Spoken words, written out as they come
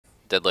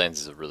Deadlands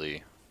is a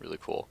really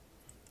cool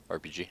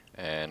RPG,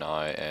 and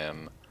I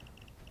am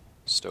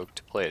stoked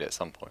to play it at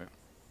some point.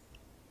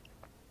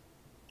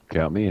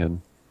 Count me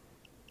in.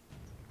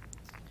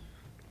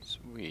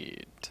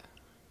 Sweet.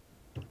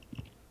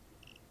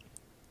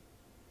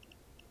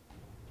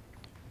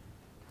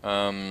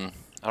 I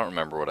don't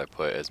remember what I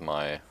put as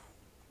my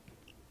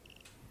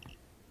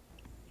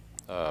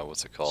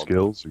what's it called?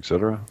 Skills,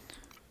 etc.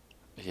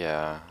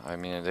 Yeah, I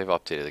mean they've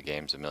updated the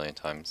games a million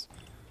times.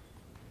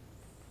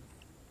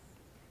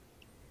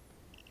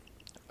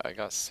 I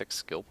got 6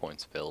 skill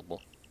points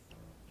available.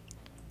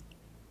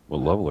 What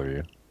level are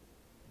you?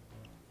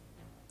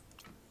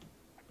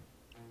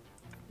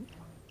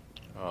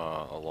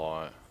 A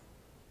lot.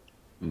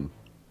 Hmm.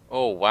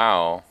 Oh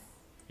wow,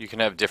 you can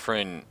have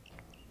different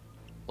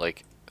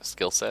like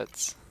skill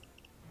sets.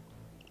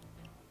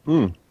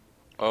 Hmm.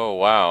 Oh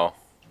wow.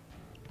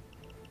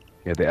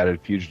 Yeah, they added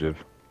fugitive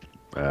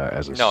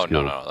as a No, no,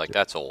 skill. no. Like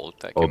that's old.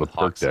 That Oh, came the with perk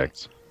Hoxton.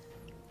 decks.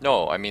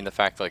 No, I mean the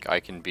fact like I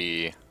can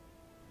be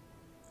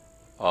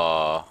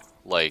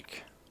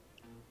like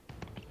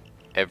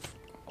ev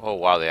oh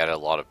wow, they added a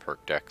lot of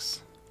perk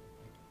decks.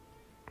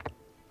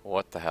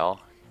 What the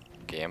hell?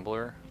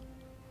 Gambler?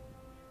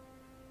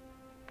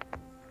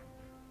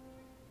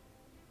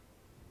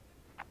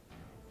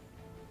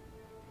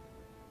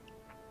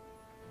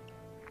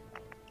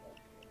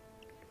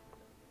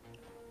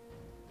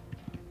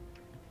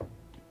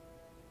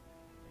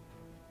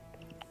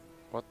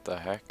 What the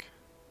heck?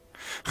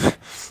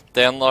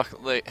 They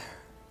unlock like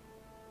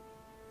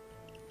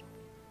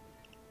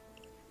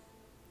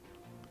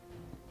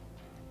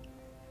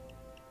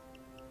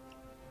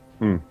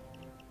Hmm.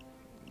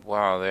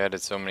 wow, they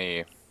added so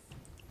many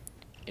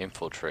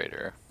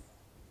infiltrator.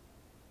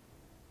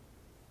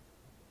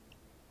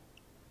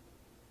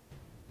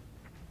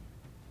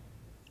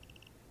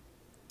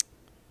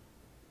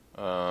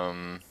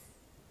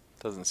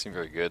 Doesn't seem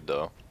very good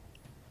though.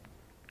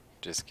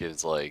 Just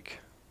gives like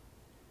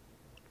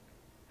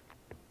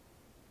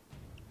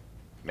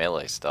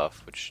melee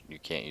stuff, which you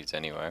can't use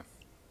anyway.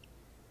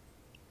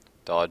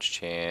 Dodge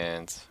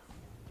chance.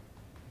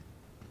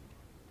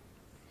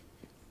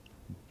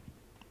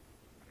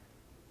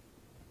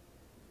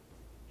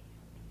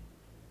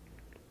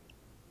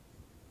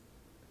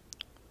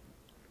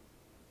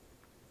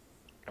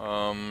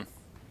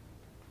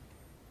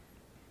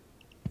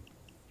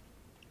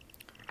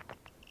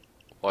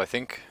 Well, I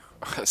think,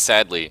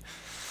 sadly,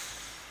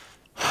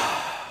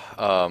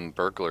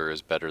 Burglar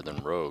is better than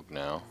Rogue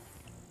now.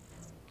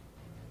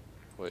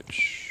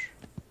 Which,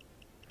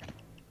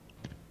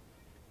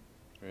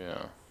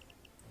 yeah.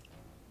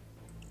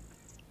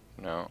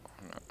 No,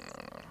 no,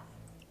 no,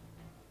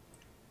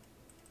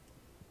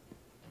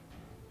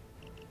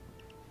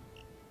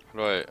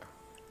 no.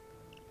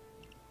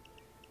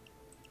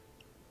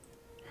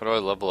 How do I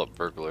level up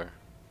Burglar?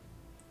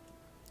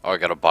 Oh, I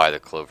gotta buy the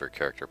Clover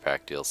Character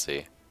Pack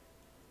DLC.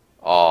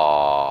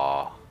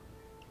 Aww.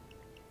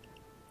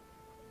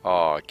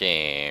 Aw,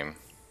 game.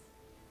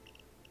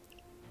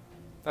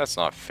 That's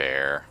not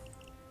fair.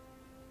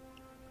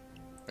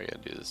 Why you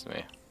gotta do this to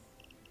me?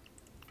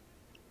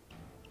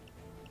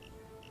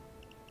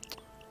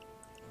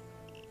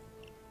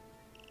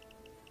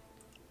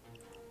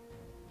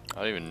 I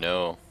don't even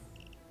know.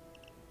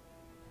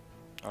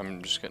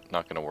 I'm just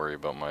not gonna worry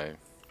about my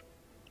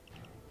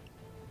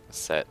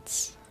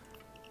sets.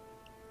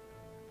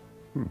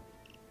 Hmm.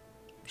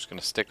 I'm just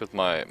gonna stick with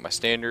my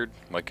standard,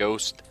 my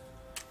ghost.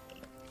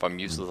 If I'm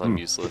useless, I'm Hmm.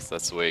 useless.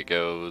 That's the way it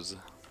goes.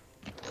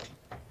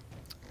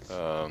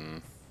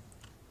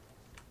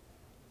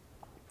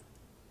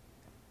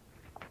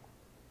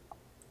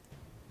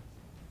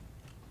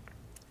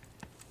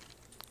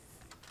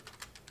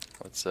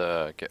 Let's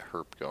get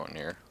herp going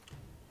here.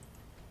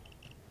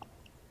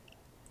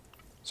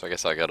 So I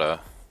guess I gotta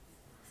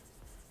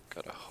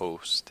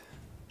host.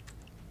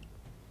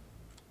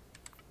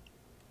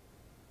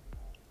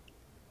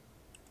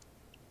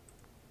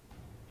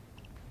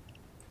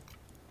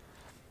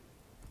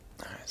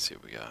 Alright, see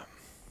what we got.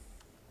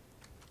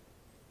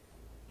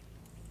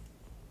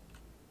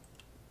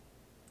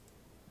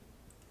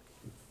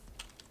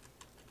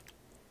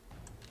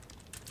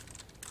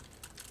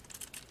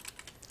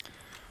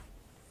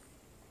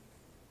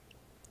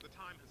 The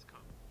time has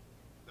come.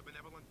 The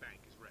benevolent bank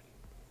is ready.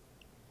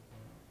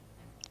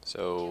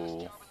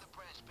 So,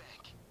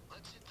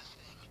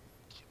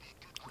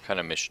 what kind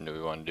of mission do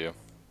we want to do?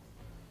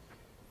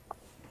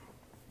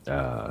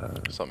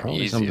 Something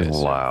Probably easy, something I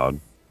assume. loud.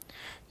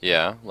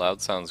 Yeah,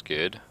 loud sounds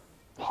good.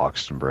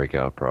 Hoxton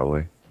breakout,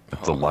 probably.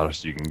 That's the Oh.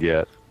 loudest you can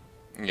get.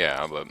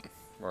 Yeah, but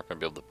we're not gonna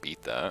be able to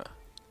beat that.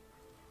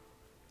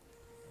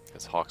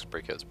 Because Hawk's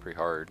Breakout's pretty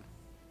hard.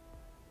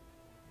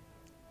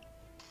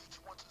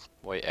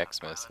 White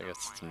Xmas, I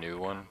guess it's a new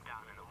one.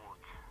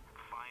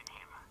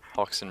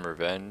 Hawks and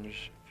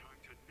Revenge.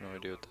 No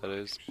idea what that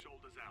is.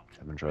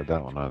 Haven't tried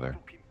that one either.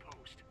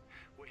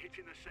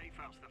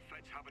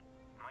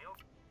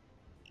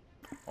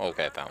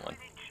 Okay, I found one.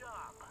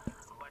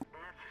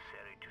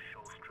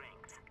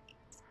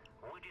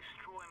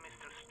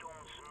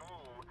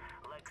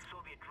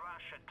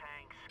 pressure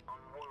tanks on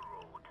War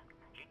Road.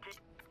 You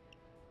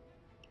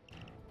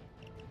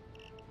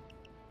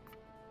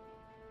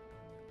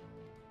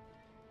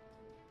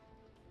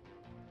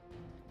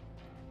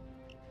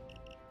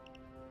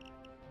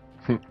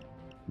did.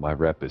 My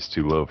rep is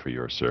too low for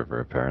your server,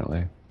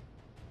 apparently.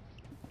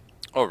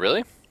 Oh,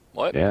 really?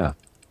 What? Yeah.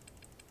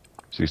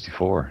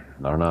 64.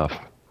 Not enough.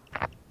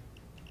 I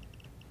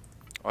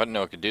didn't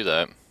know it could do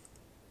that.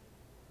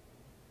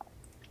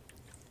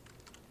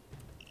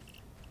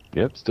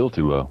 Yep, still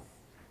too low.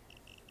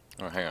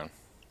 Oh, hang on.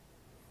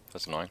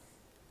 That's annoying.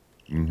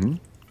 Mm-hmm.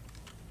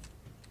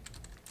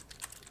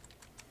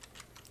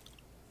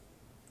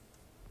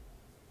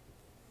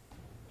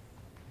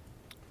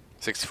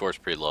 $64 is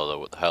pretty low though.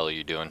 What the hell are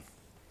you doing?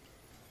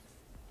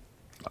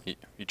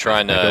 You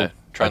trying to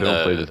I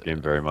don't play this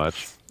game very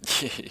much.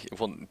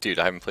 Well, dude,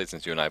 I haven't played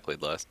since you and I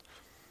played last,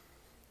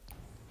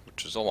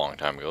 which is a long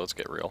time ago. Let's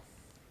get real.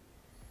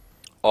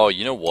 Oh,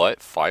 you know what?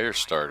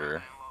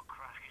 Firestarter.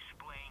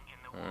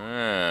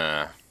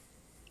 Ah.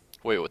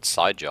 Wait, what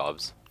side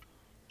jobs?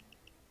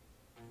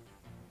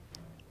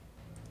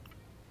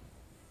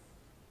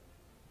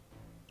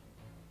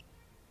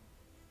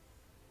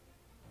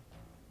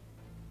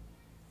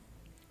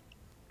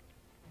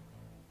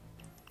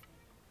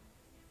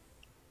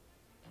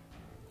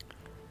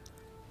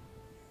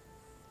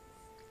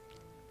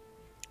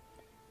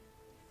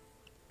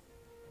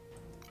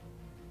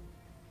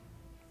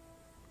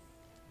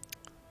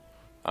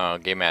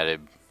 Game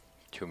added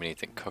too many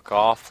things. Cook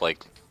off,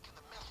 like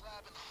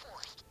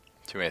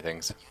too many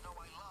things.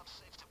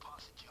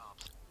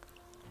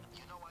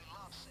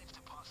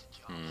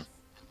 Hmm.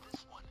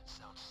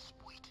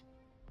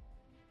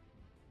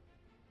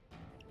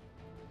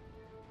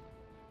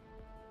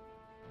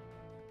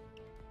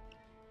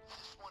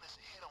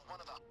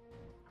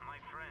 My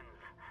friends,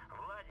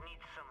 Vlad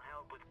needs some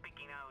help with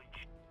picking out.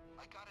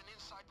 I got an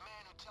inside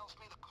man who tells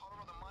me the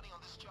color of the money on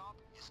this job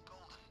is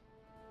golden.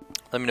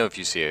 Let me know if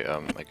you see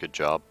a good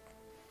job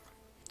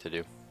to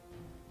do.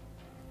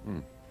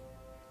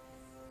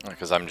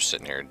 Because I'm just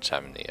sitting here just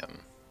having the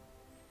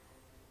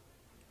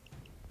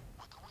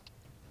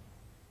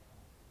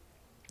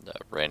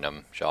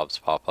random jobs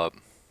pop up.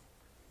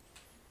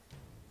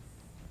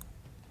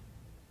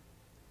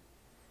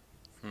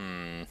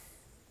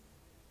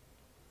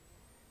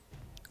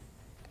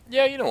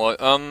 Yeah, you know what?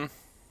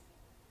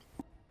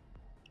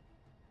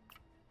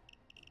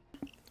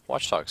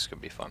 Watch Dogs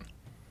could be fun.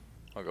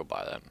 I'll go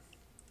buy that.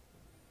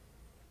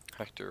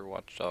 Hector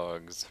Watch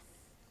Dogs.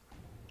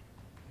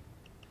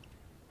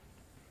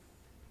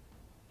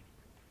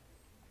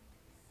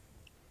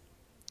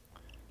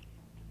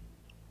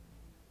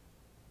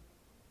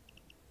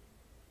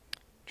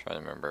 Trying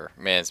to remember.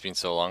 Man, it's been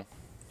so long.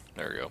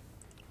 There we go.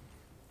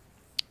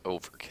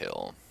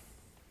 Overkill.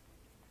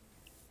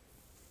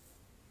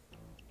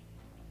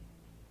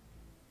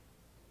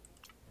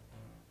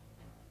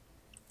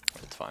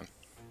 That's fine.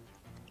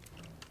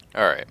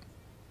 Alright.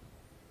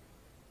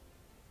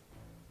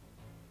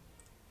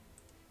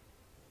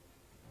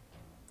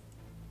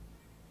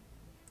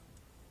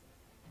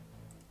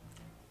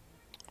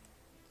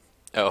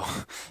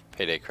 Oh,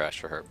 Payday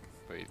crashed for herp.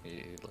 But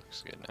he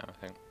looks good now, I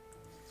think.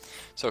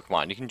 So come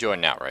on, you can join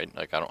now, right?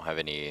 Like, I don't have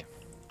any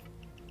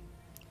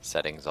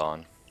settings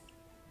on.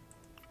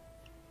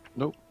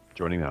 Nope.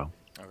 Joining now.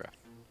 Okay.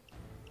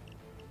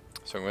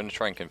 So I'm going to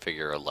try and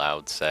configure a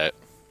loud set.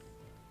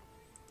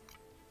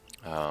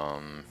 Do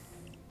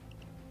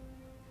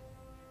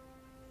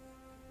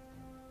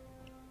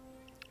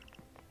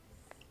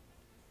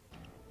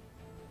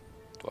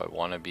I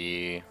want to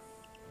be...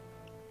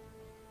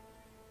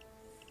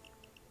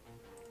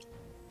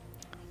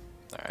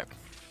 Alright.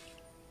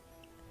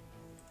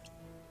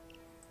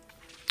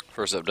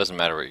 First up, doesn't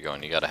matter where you're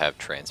going, you gotta have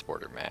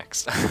transporter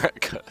max.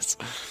 Cause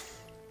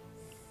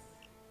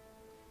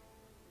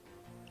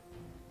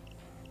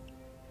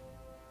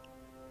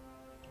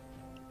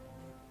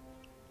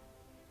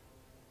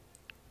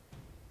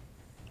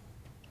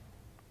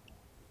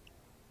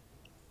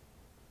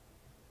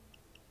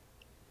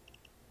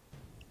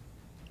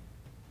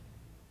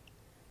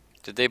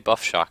did they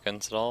buff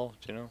shotguns at all?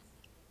 Do you know?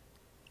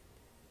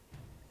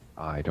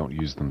 I don't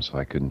use them, so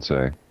I couldn't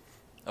say.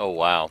 Oh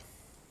wow.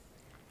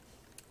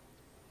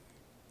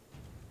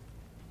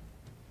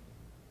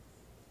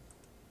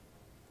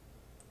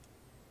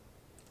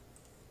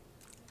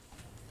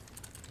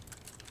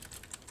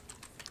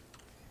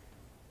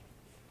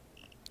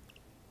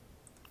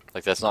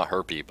 Like, that's not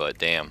herpy, but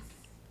damn.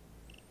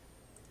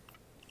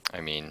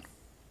 I mean,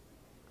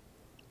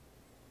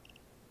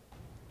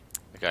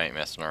 the guy ain't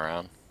messing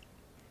around.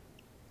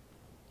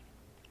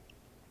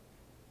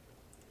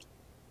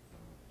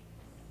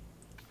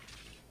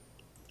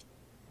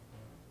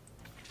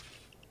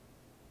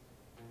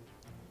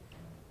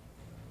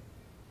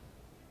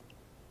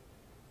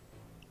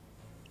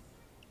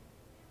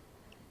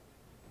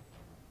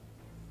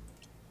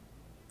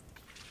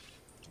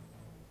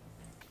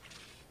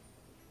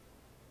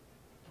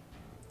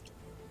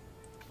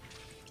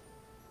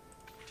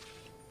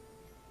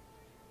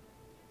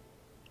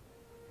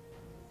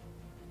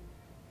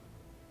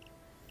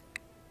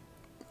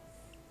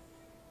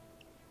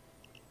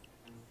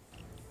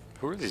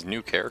 Who are these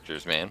new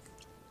characters, man?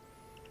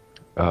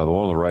 The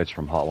one on the right's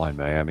from Hotline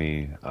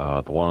Miami.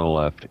 The one on the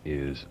left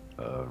is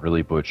a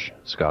really butch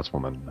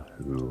Scotswoman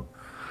who,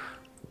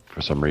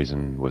 for some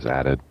reason, was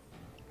added.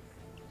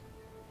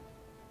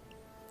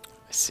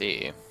 I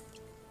see.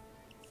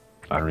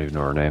 I don't even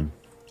know her name.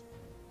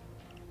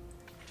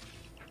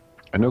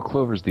 I know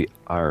Clover's the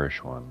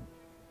Irish one,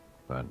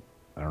 but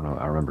I don't know.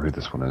 I remember who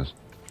this one is.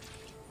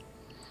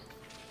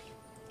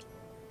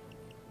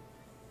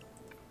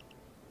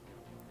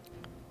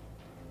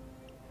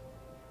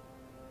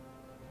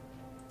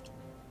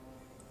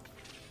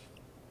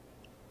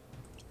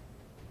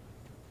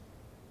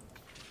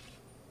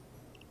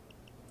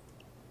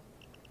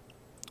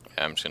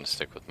 Yeah, I'm just gonna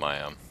stick with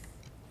my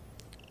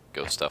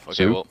ghost stuff. Okay,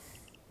 Sue? well,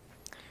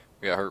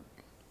 we got herp,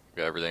 we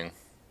got everything.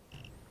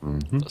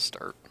 Mm-hmm. Let's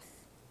start.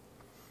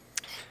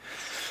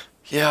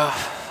 Yeah,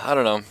 I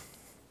don't know.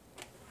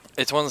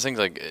 It's one of those things,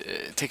 like,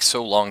 it takes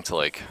so long to,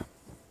 like,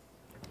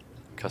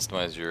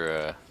 customize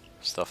your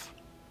stuff.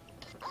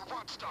 We're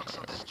watchdogs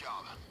on this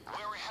job.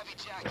 Wear a heavy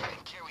jacket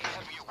and carry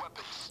heavier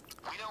weapons.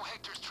 We know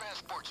Hector's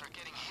transports are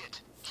getting hit.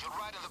 You'll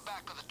ride in the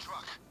back of the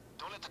truck.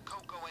 Don't let the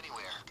coke go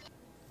anywhere.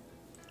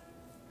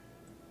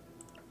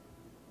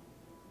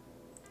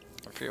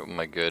 I forget what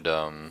my good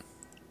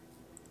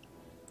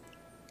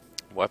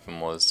weapon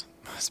was.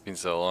 It's been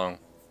so long.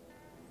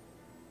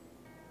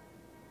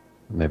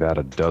 And they've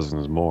added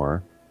dozens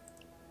more.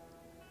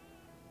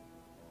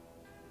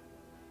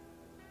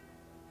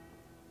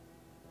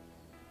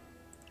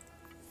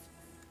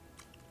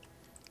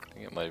 I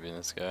think it might have been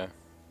this guy.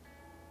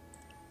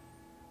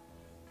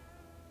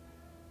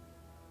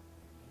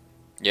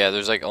 Yeah,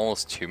 there's like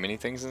almost too many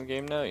things in the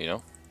game now, you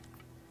know?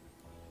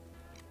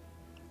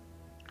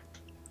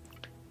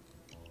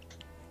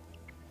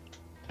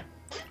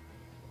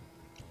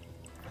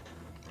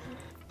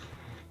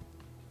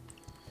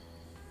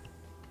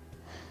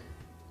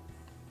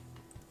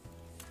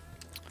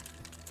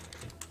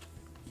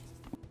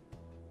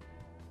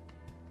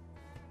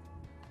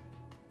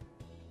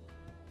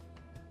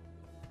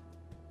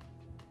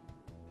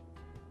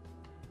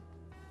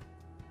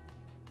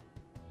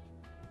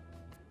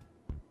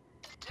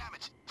 Damn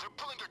it! They're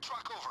pulling your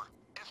truck over.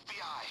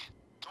 FBI.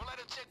 Don't let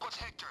them take what's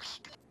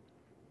Hector's.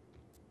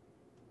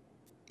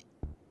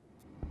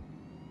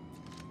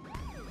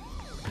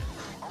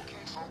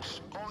 Okay,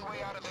 folks. Only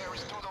way out of there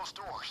is through those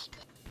doors.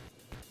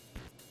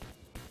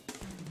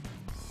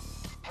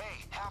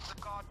 Hey, half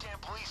the goddamn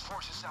police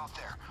force is out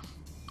there.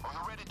 Are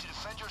you ready to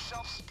defend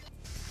yourselves?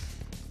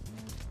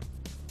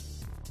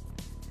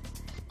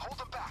 Hold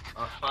them back.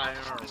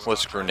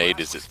 What's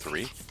grenade? Is it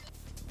 3?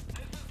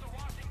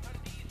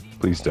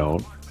 Please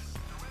don't.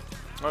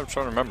 I'm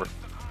trying to remember.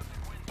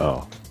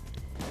 Oh.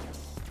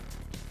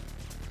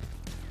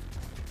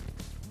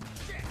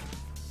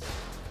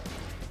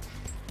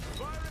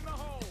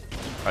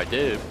 I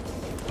did.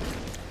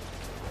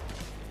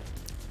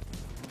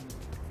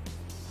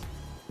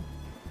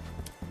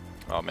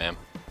 Oh man.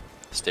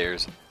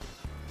 Stairs.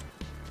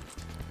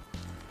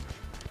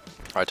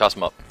 Alright, toss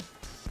him up.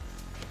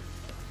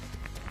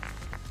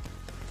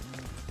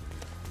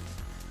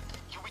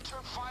 You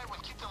return fire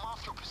and keep them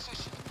off your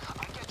position.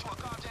 I get you a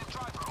goddamn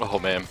driver. Oh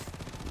man.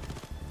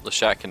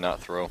 Lashat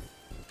cannot throw.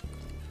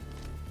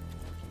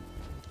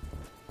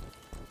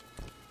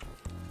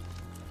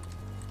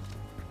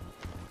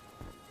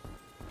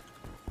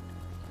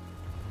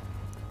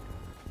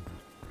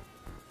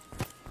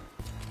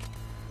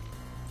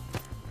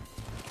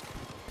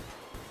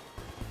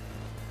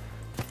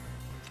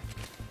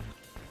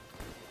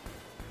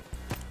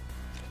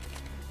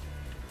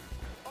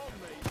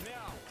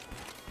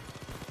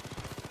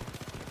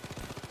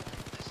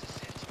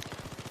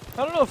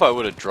 I don't know if I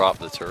would have dropped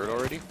the turret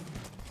already.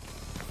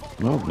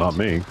 No, not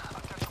me.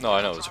 No,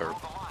 I know it was her.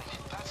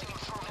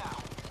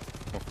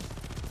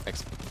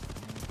 Thanks.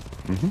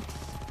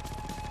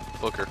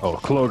 Mm-hmm. Looker. Oh,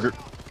 Cloger.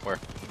 Where?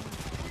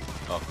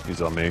 Oh,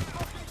 He's on me.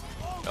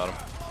 got him.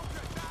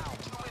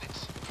 2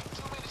 minutes.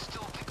 2 minutes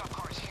till pickup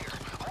cars here.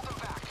 Hold them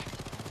back.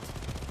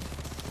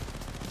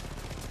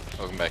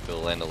 Welcome back to the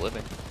land of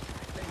living.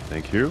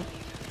 Thank you.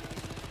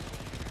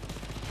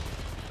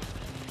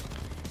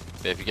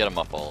 Yeah, if you get him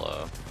up,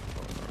 I'll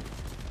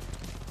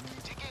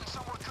Dig in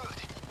somewhere good.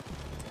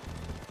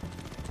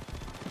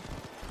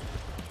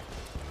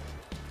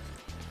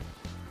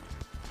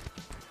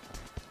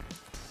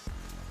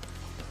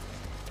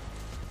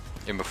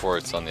 even before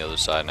it's on the other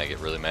side and I get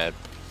really mad.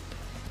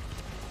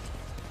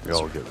 We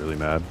all get really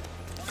mad.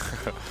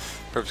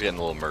 Perp's getting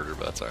a little murdered,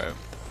 but that's alright.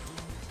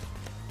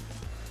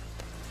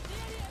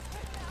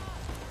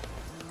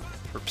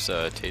 Perp's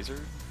taser?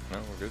 No,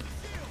 we're good.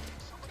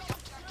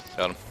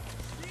 Got him.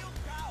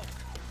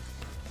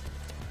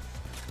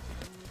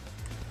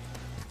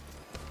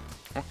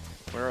 Huh?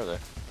 Where are they?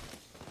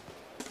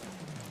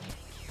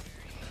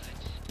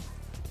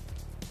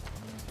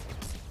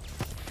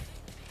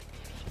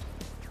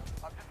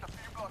 I'm just a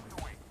few blocks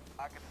away.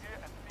 I can hear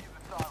and see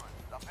the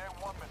sirens. I'm there in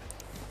 1 minute.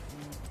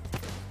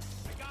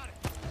 I got it.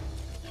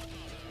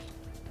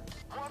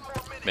 1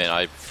 more minute. Man,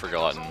 I've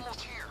forgotten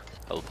Almost here.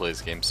 how to play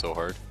this game so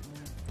hard.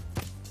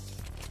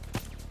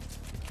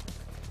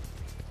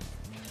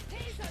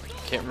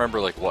 Can't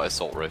remember like what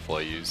assault rifle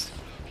I used.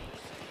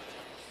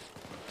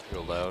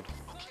 Real loud.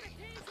 Okay,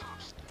 the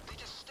cops. They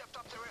just stepped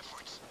up their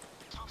efforts.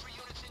 Top 3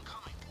 units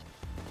incoming.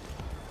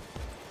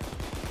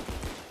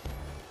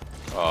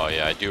 Oh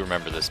yeah, I do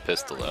remember this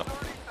pistol though.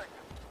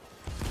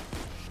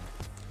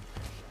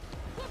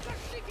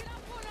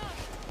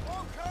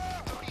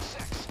 30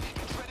 seconds.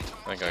 Get ready to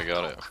I think I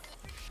got it.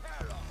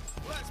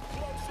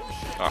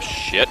 Oh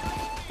shit.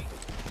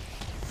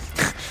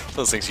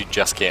 Those things you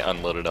just can't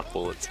unload enough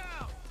bullets.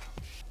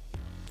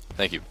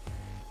 Thank you.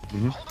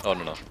 Mhm. Oh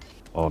no no.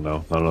 Oh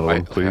no, not another I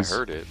one, please. I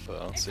heard it, but I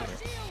don't see it.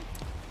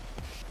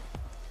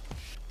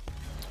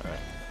 Alright.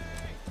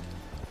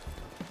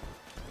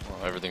 Well,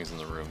 everything's in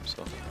the room,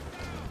 so.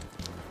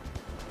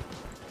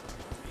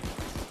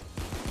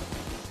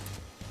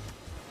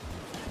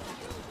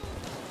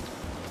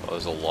 Oh,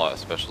 there's a lot of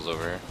specials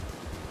over here.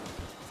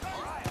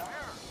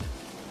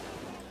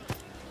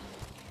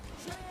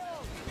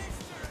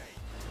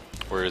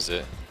 Where is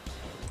it?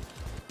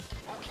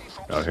 Okay,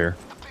 folks. Out here.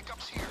 The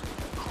pickup's here.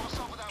 Cross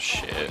over that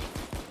Shit. road.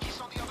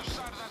 He's on the other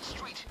side of that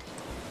street.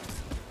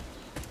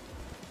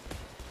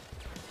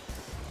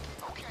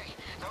 Okay,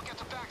 now get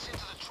the backs into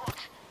the truck.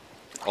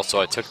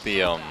 Also, I took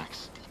the,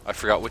 I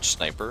forgot which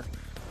sniper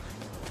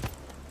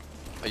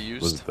I Was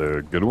used. it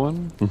the good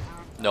one?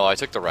 No, I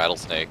took the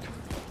rattlesnake.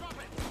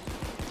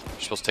 You're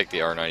supposed to take the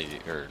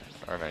R90 or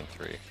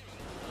R93.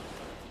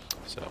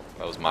 So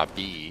that was my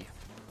B.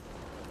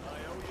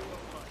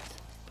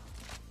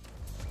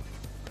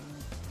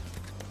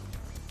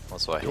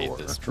 Also, I hate Door.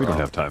 this We don't drop.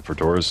 have time for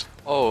doors.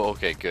 Oh,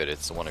 okay, good.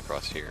 It's the one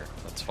across here.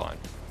 That's fine.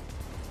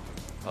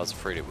 I was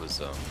afraid it was,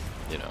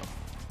 you know.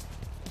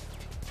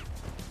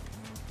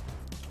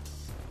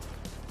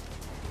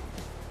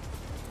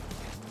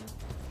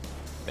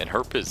 And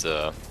herp is,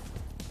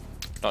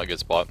 not a good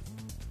spot.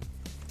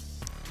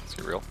 Let's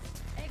get real.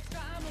 Extra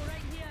ammo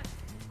right here.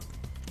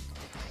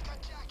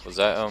 Was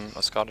that,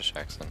 a Scottish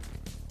accent?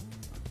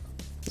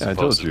 Yeah, I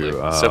told you.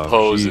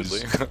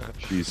 Supposedly.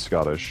 She's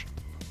Scottish.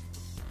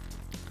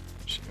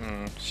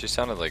 She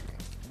sounded like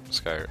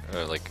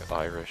like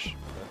Irish.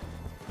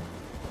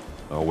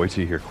 Oh, wait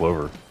till you hear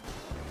Clover.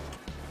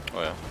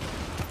 Oh yeah.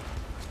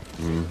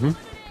 Mm-hmm.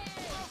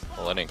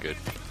 Well, that ain't good.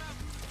 Bad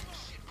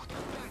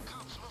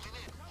cops moving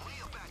in.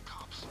 Real bad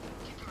cops.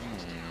 Keep your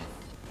hands down.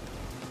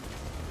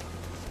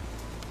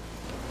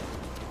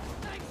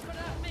 Thanks for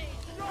that, mate.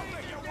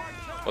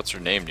 What's her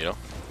name? Do you know?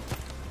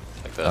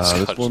 Like that This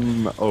Scottish.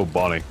 one, oh,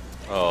 Bonnie.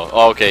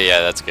 Oh, okay, yeah,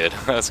 that's good.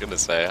 I was gonna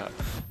say.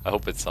 I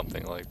hope it's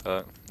something like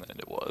that, and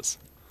it was.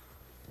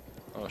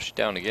 Oh, she's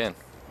down again.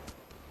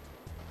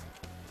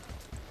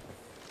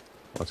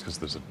 That's because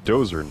there's a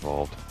dozer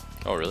involved.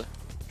 Oh, really?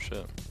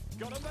 Shit.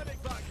 I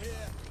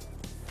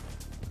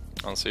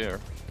don't see her.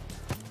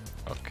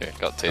 Okay,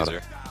 got Got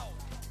taser.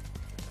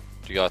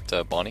 You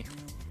got Bonnie?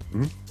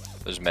 Hmm?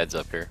 There's meds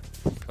up here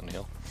on the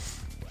hill.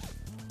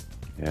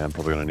 Yeah, I'm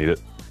probably gonna need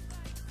it.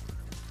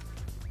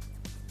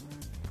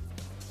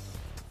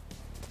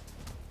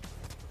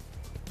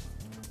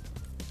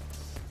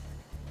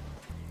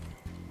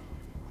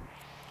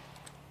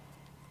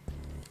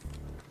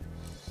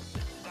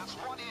 That's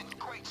one in.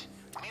 Great.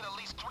 We need at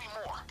least 3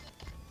 more.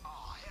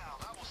 Oh, hell,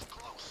 that was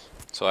close.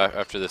 So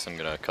after this, I'm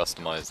gonna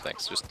customize.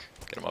 Thanks, just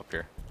get them up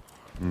here.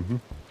 Mm-hmm.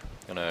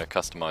 Gonna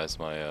customize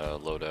my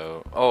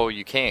loadout. Oh,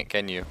 you can't,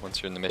 can you?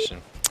 Once you're in the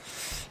mission.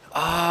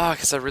 Ah,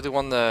 because I really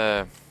want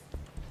the.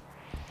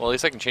 Well, at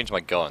least I can change my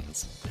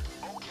guns.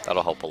 Okay.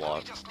 That'll help a Now we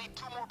lot. just need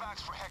 2 more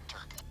bags for Hector.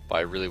 But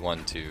I really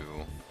want to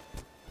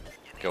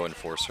go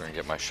Enforcer and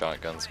get my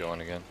shotguns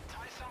going again.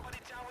 Tie somebody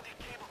down with your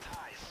cable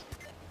ties.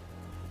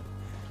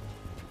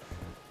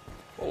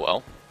 Oh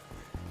well.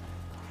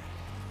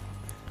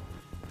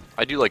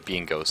 I do like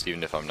being Ghost,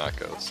 even if I'm not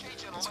Ghost.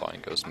 It's fine,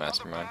 Ghost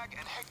Mastermind. Bag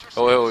and Hector's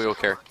Oh, secret you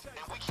care.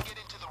 and we can get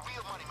into the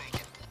real money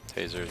making.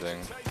 Taser thing.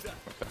 Okay.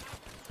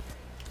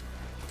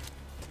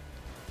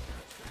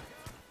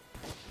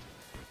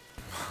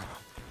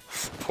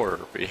 Poor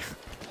Herpy.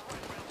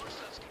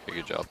 Okay,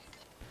 good job.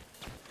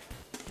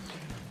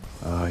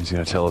 He's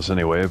gonna tell us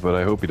anyway, but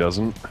I hope he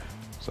doesn't.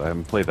 So I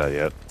haven't played that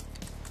yet.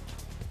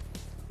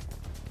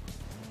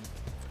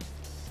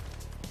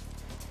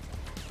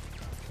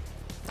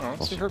 Oh,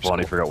 let's see Also, Herp's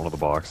Bonnie cool. forgot one of the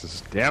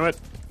boxes. Damn it!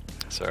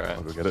 It's alright.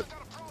 I'll go get it.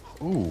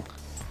 Ooh,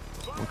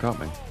 what got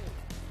me?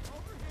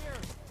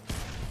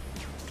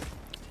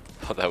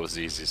 Oh, that was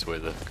the easiest way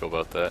to go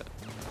about that.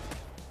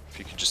 If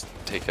you could just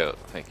take out.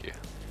 Thank you.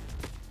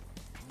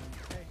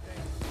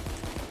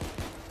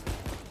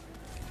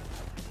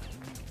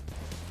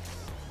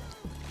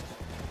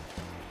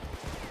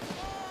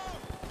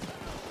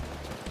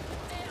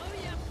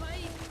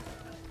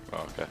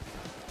 Oh, okay.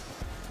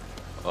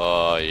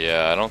 Oh,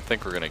 yeah, I don't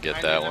think we're gonna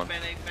get that one.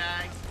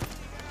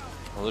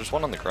 Well, there's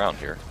one on the ground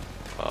here.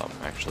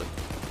 Actually.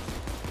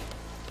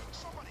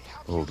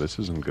 Oh, this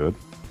isn't good.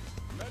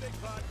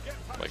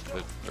 Like,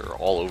 they're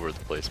all over the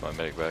place, my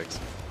medic bags.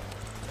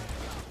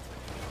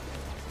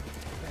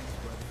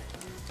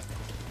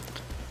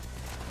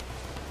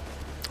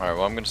 Alright,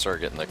 well, I'm gonna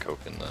start getting the coke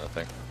in the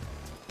thing.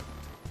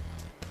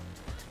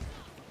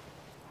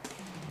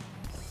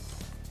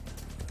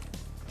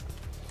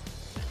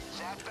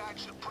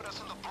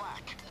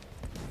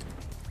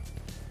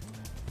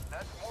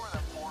 That's more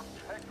than 4.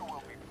 Hector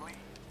will be pleased.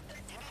 You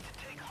need to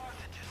take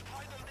hostages.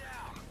 Tie them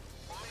down.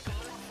 We'll make a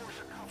law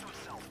enforcer cuff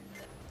himself.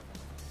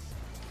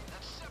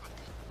 That's 7.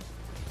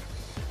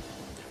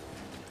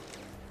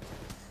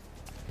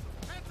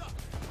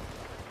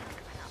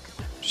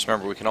 Just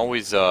remember, we can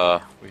always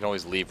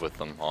leave with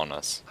them on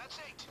us, That's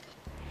 8.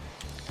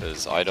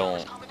 because I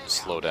don't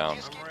slow down.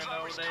 Escape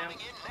driver's coming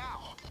in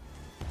now.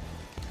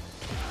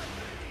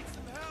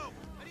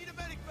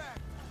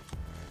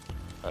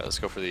 Alright, let's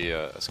go for the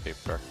escape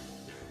car.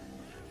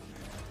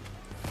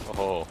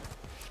 Oh.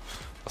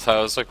 So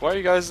I was like, why are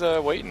you guys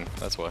waiting?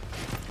 That's why.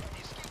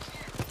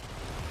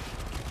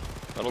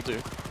 That'll do.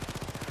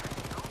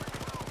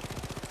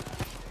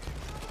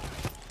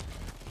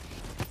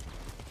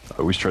 I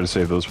always try to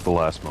save those for the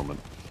last moment.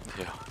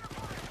 Yeah.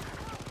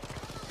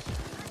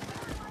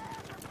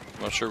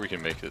 I'm not sure we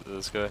can make it to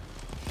this guy.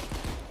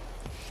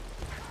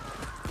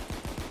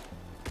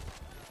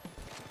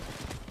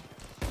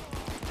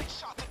 They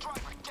shot the driver.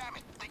 Damn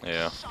it. They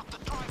Yeah. shot the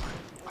driver.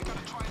 I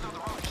gotta try another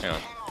option. Hang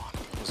on. Hang on.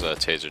 There's a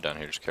taser down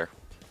here, just care.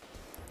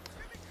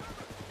 You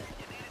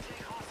need to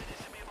take hostages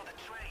to be able to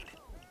trade.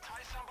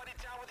 Tie somebody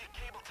down with your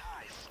cable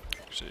ties.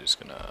 Actually, just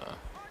gonna...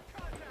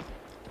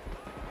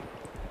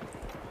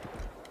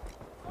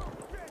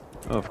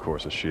 Of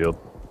course, a shield.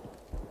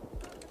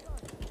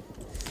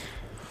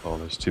 Oh,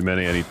 there's too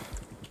many. I need...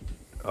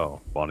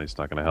 Oh, Bonnie's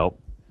not gonna help.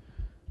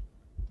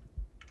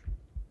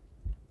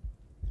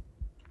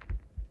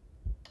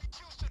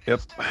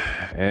 Yep,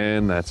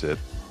 and that's it.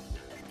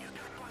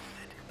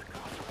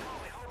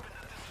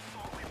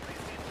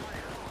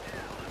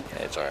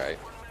 Yeah, it's alright.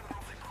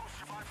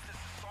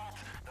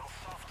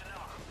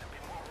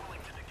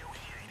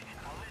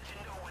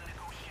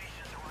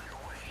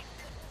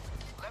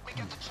 Let me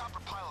get the chopper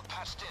pilot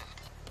patched in.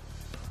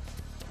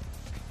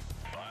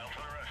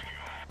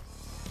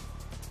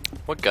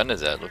 What gun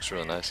is that? Looks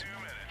really nice.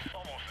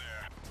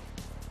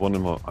 One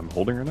I'm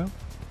holding her now?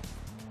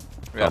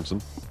 Yeah.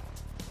 Thompson.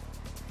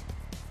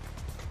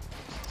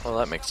 Well,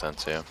 that makes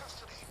sense, yeah.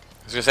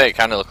 I was gonna say it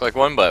kind of looked like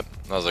one, but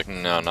I was like,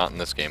 no, not in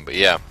this game. But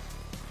yeah,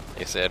 I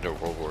guess they had a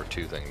World War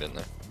II thing, didn't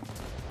they?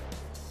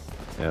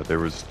 Yeah, there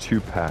was 2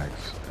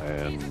 packs,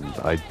 and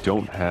I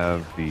don't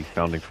have the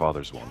Founding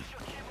Fathers one.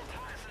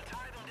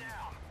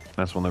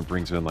 That's one that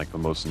brings in like the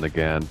most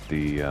Nagant,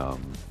 the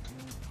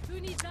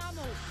Who needs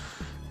ammo?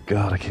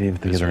 God, I can't even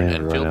think Is of the there an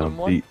name of it Enfield right in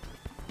now. one?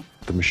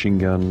 The machine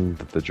gun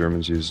that the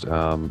Germans used,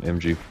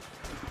 MG.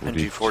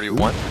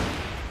 MG41 I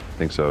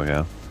think so,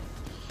 yeah.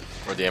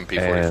 or the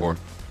MP44.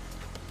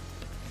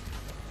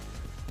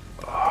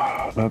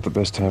 Not the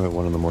best time at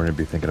 1 in the morning to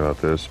be thinking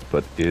about this,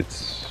 but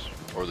it's...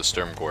 Or the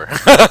Sturmgewehr.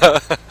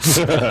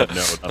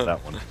 no, not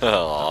that one.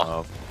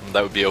 Aw,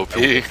 that would be OP.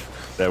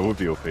 That would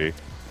be OP.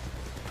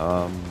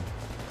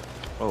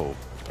 Oh,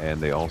 and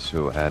they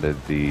also added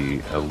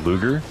the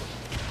Luger,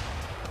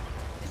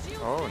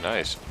 Oh,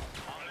 nice.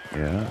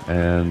 yeah,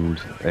 and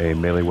a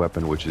melee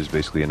weapon, which is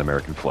basically an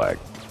American flag.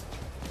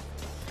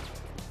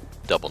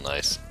 Double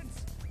nice.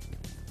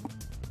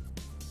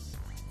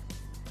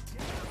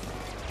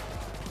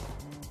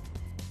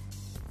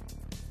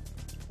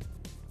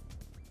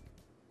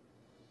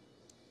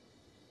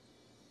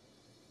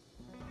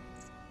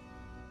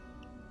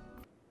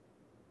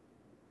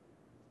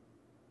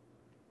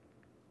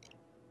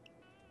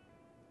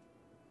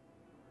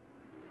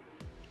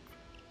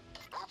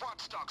 We're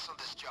watchdogs on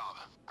this job.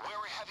 Wear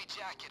a heavy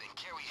jacket and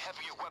carry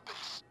heavier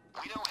weapons.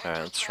 We know Alright,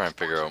 Hector's let's try and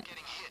figure transports out. are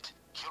getting hit.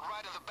 You'll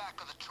ride in the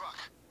back of the truck.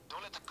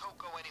 Don't let the coke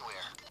go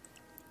anywhere.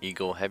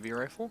 Eagle heavy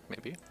rifle,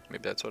 maybe?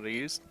 Maybe that's what I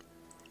used?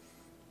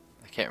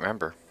 I can't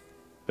remember.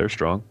 They're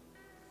strong.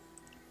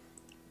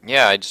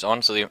 Yeah, I just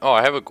honestly... Oh,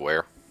 I have a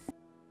Gwehr.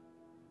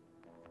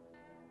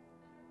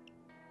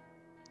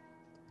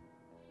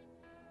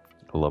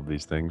 I love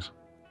these things.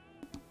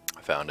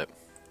 I found it.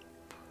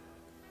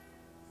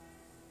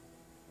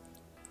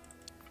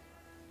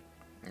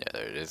 Yeah,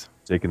 there it is.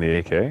 Taking the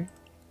AK? Yeah,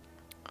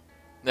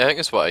 I think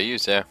that's what I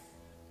used, yeah.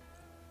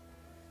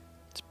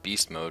 It's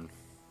beast mode.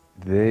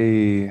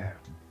 They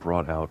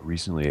brought out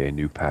recently a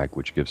new pack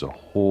which gives a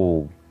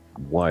whole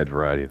wide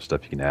variety of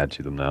stuff you can add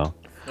to them now.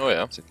 Oh,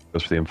 yeah.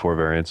 Goes for the M4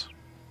 variants.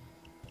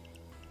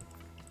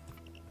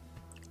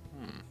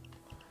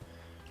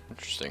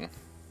 Interesting.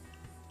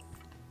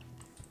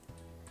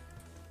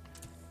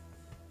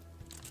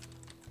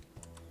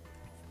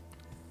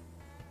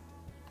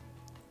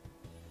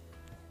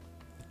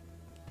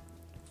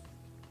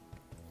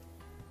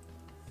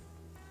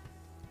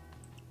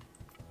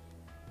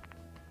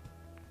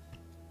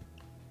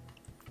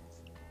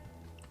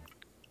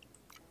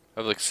 I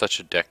have like such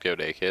a decked out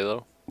AK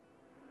though.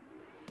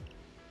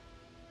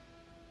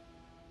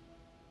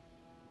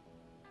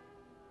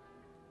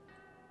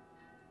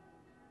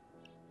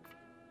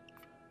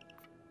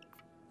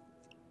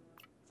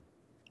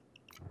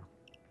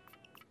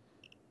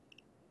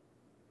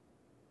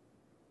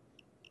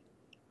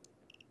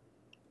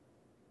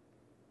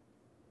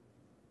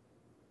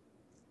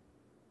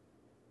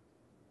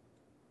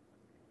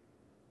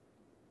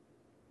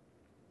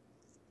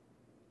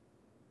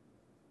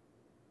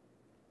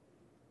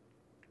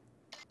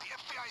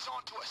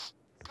 onto us.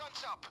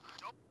 Guns up.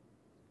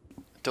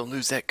 Don't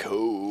lose that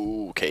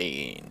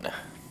cocaine.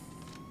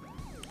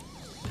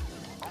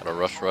 Gotta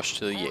rush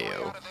to the Only way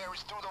yayo. out of there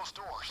is through those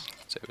doors.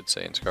 As they would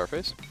say in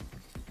Scarface.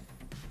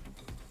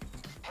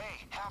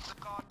 Hey, half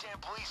the goddamn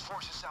police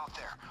force is out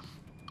there.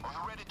 Are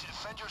you ready to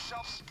defend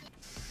yourselves?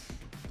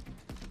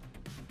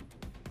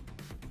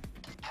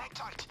 Hang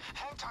tight,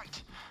 hang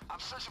tight. I'm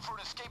searching for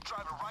an escape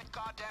driver right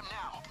goddamn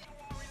now.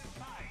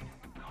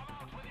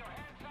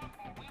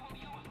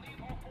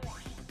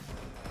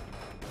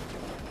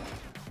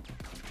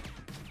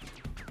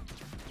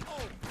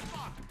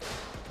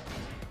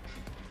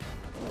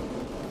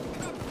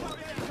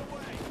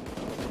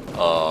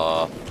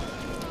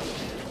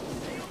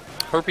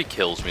 Herpy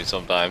kills me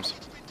sometimes.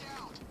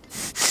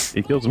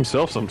 He kills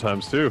himself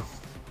sometimes too.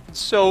 It's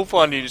so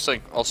funny, just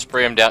like, I'll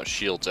spray him down,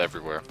 shields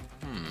everywhere.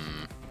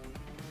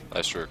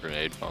 I threw a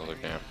grenade. I was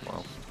like, yeah,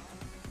 well.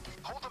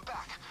 Hold them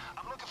back.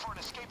 I'm looking for an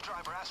escape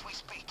driver as we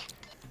speak.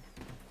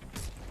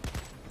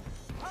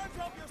 Hands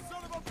up, you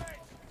son of a bitch!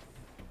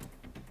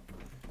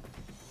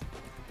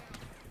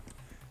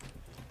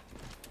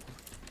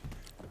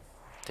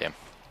 Damn.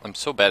 I'm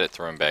so bad at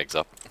throwing bags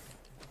up.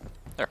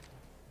 There.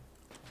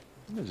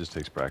 It just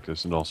takes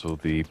practice, and also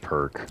the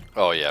perk.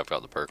 Oh yeah, I've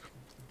got the perk.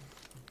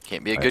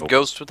 Can't be a I good hope-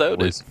 ghost without it.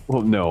 always-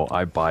 Well, no,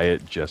 I buy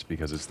it just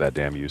because it's that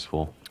damn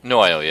useful.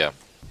 No, I know, yeah.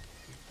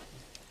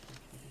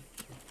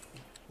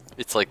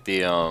 It's like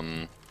the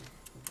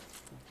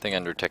thing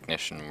under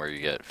technician where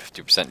you get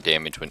 50%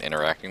 damage when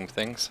interacting with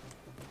things.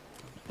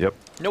 Yep.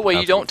 No way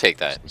you don't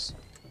Absolutely. take that.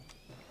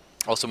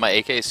 Also, my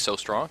AK is so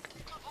strong.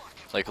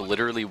 Like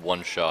literally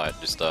one shot,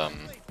 just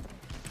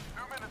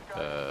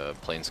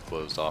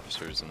plainclothes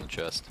officers in the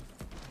chest.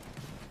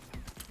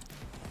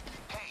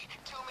 Hey,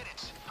 2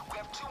 minutes. We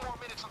have 2 more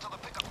minutes until the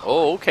pickup.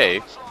 Oh,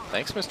 okay.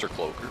 Thanks, Mr.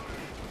 Cloaker.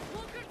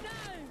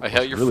 I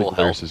hit your Really full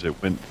hilarious health. is it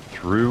went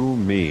through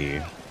me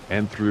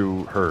and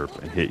through herp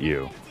and hit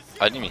you.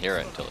 I didn't even hear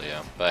it until,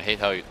 yeah. But I hate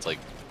how it's like,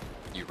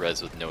 you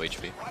res with no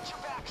HP. Watch your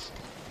backs.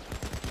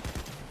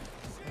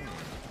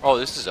 Oh,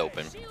 this is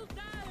open. Shield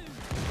down.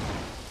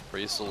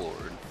 Praise the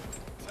Lord.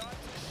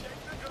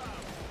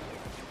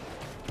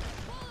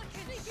 Fuck, I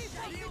think he's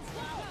taking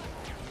fire.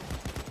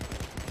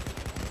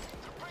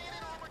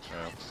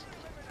 Yeah.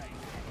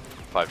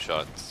 5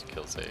 shots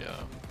kills a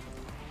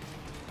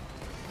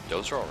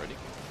dozer already.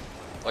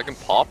 I can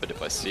pop it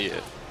if I see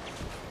it.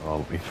 Oh,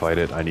 let me fight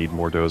it. I need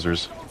more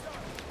dozers.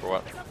 For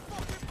what?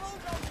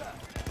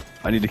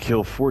 I need to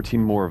kill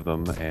 14 more of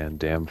them and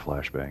damn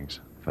flashbangs.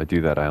 If I do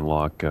that, I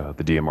unlock the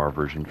DMR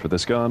version for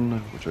this gun,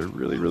 which I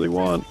really, really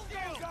want.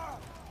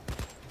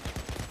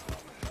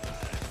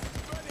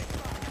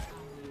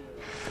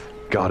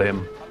 Got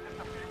him.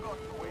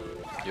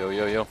 Yo,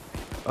 yo, yo.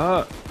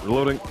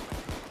 Reloading.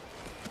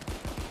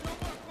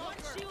 One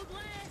shield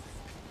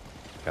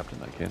left. Captain,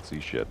 I can't see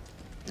shit.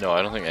 No,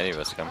 I don't think any of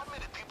us can. 1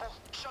 minute, people.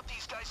 Shut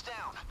these guys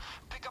down.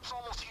 Pickup's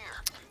almost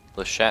here.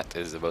 The chat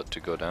is about to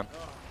go down.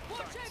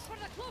 Watch out for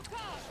the cloaker.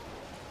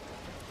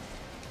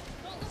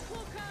 Got the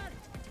cloaker.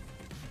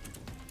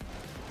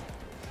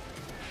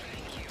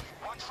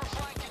 Watch for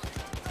flanking.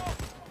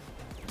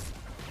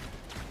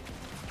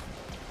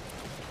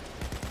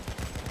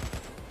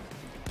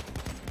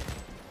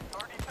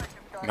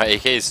 My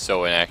AK is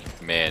so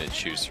inactive. Man, it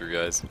shoots through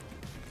guys.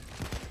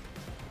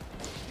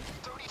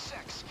 30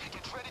 secs.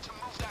 Get ready to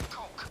move that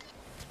coke.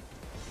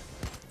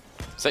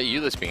 Is that you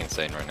that's being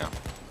insane right now?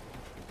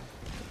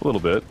 A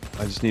little bit.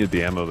 I just needed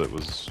the ammo that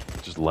was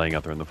just laying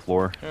out there on the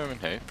floor. Yeah, I mean,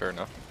 hey, fair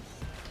enough.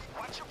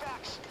 Watch your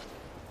backs.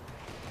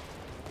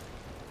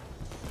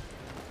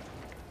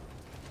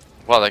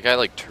 Wow, that guy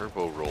like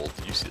turbo rolled.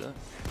 Did you see that?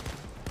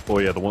 Oh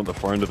yeah, the one at the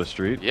far end of the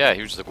street? Yeah,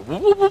 he was just like,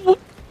 whoop, whoop, whoop, whoop.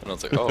 And I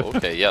was like, oh,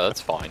 okay, yeah,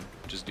 that's fine.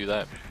 Just do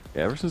that.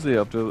 Yeah, ever since they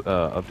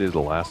updated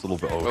the last little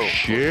bit. Oh, Oh.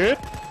 shit!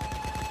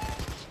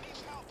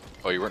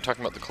 Oh, you weren't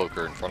talking about the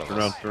cloaker in front of Turn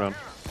around, us. turn around.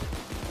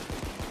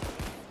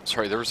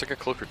 Sorry, there was like a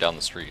cloaker down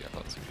the street. I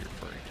thought that's what you were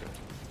referring to.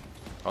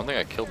 I don't think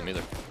I killed him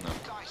either. No.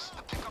 Guys,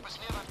 the pickup is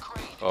near that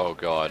crane. Oh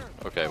god.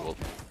 Okay, well,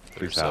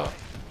 there's out.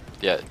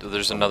 yeah,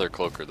 there's another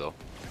cloaker though.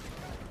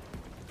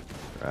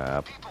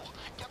 Crap. People,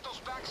 get those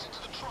bags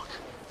into the truck.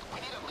 We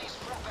need at least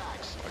 4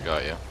 bags. I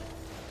got you.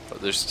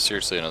 But there's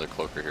seriously another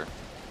cloaker here.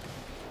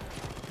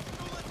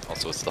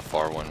 Also, it's the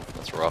far one.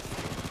 That's rough.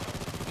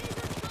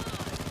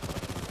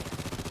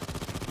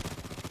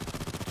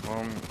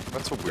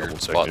 That's a weird Double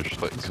spot to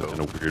technicians put in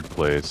a coke. weird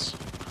place.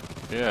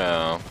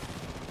 Yeah.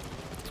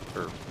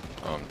 Or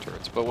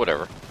turrets, but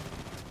whatever.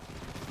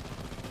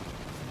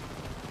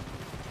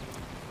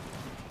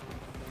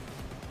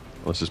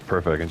 Well, this is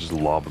perfect. I can just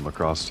lob them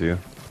across to you.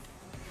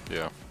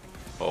 Yeah.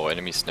 Oh,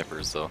 enemy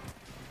snippers though.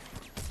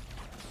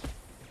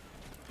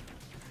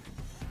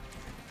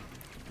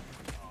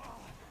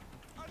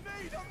 I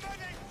need a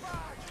medic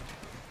bag!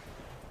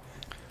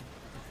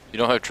 You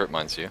don't have trip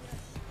mines, do you?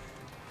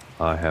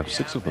 I have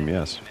 6 of them,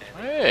 yes.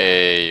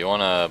 Hey, you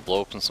wanna blow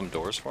open some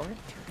doors for me?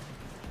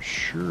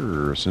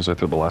 Sure, as soon as I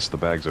throw the last of the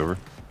bags over.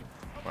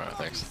 Alright,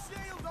 thanks.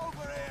 Shield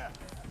over here!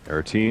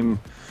 Our team,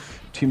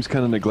 Team's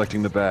kind of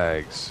neglecting the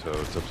bags, so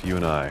it's up to you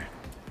and I.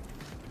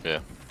 Yeah.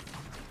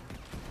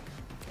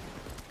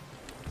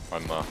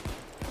 I'm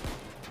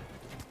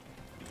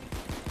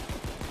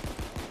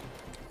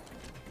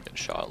getting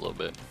shot a little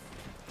bit.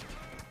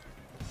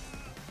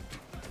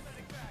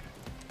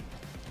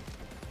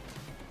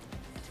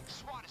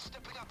 SWAT is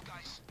stepping up,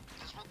 guys.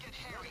 This will get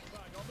hairy.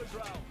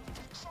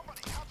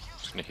 Somebody help you.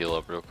 Just gonna heal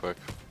up real quick.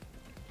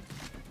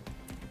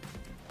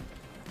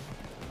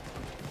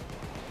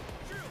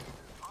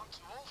 I'm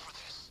too old for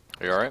this.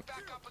 Are you alright?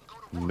 Back up and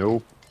go to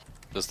Nope.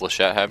 Does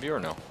Lachette have you or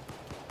no?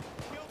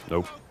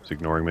 Nope. It's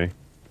ignoring me.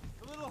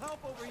 A little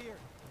help over here.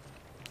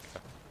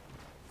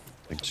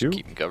 Thank Just you.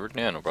 keep him covered?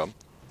 Yeah, no problem.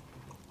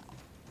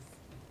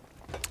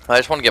 I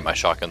just want to get my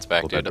shotguns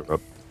back, Hold that dude. door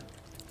up.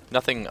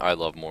 Nothing I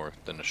love more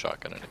than a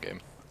shotgun in a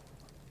game.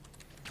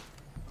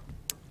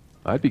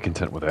 I'd be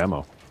content with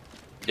ammo.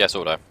 Yeah, so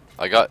would I.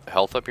 I got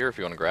health up here if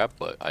you want to grab,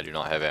 but I do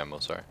not have ammo,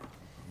 sorry.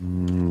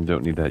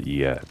 Don't need that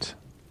yet.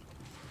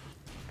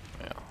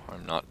 Yeah,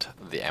 I'm not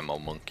the ammo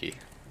monkey.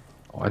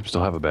 Oh, I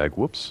still have a bag.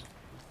 Whoops.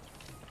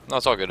 No,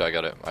 it's all good, I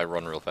got it. I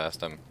run real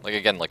fast. I'm, like,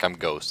 again, like, I'm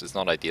Ghost. It's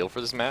not ideal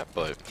for this map,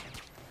 but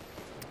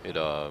it,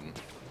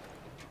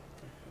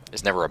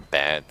 it's never a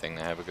bad thing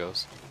to have a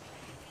Ghost.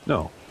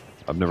 No.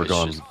 I've never It's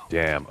gone, just-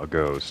 damn, a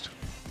ghost.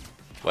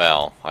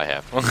 Well, I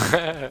have.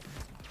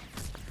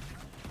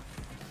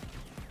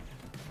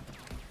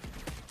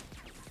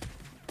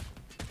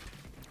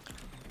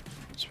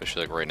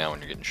 Especially like right now when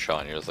you're getting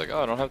shot and you're just like,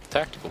 oh, I don't have the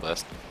tactical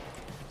vest.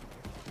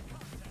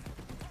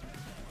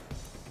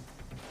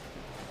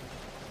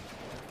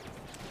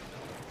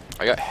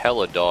 I got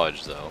hella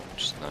dodge though,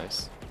 which is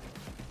nice.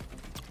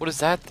 What is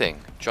that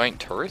thing? Giant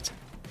turret?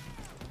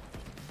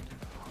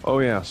 Oh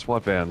yeah,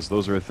 SWAT vans.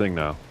 Those are a thing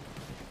now.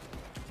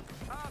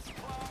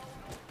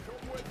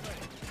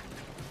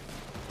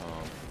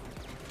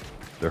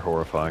 They're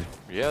horrifying.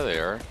 Yeah, they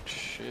are.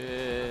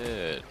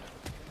 Shit.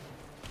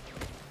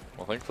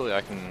 Well, thankfully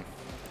I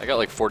got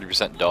like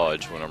 40%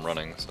 dodge when I'm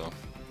running, so.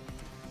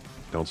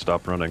 Don't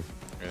stop running.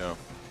 Yeah.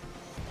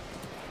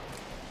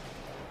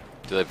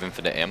 Do they have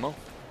infinite ammo?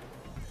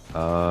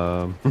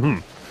 I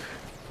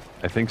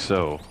think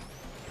so.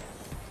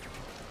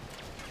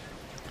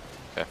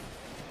 Okay.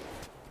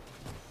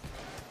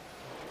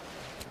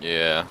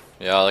 Yeah.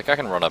 Yeah, like I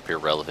can run up here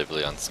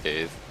relatively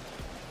unscathed.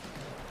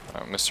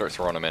 Alright, I'm gonna start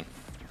throwing them in.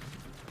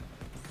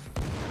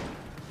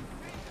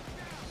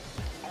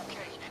 Okay,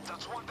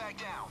 that's one bag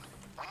down.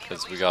 We need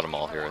Because at we least got them three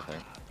all more here, I left.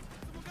 think.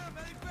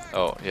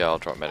 Oh, yeah, I'll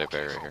drop medic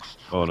bag right here.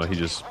 Oh no, he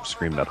just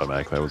screamed that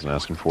automatically. I wasn't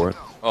asking for it.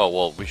 Oh,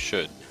 well, we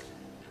should.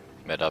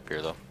 Med up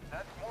here, though.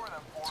 That's more than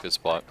It's a four. good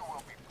spot. Hector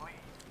will be pleased.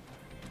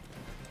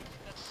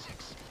 That's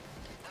 6.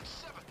 That's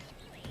 7.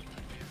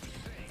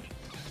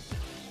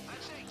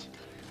 That's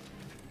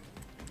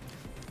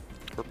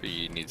 8.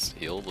 Herpy needs to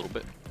heal a little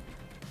bit.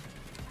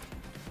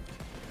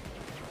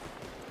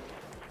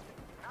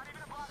 Not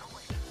even a block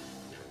away.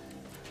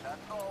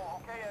 That's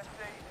all. Okay, SC.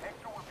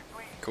 Hector will be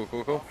pleased. Cool,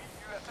 cool, cool. Meet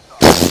you at the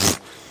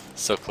top.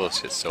 So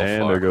close yet so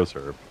And far. there goes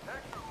Herb.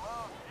 Hector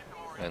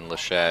loves Midori. And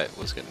Lachette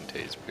was getting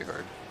tased pretty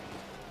hard.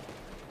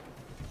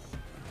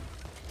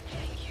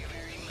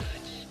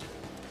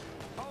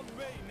 On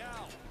me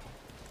now.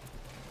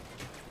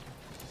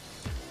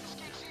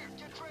 Escape's here.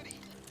 Get ready.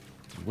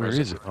 Where Where's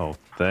is it? Oh,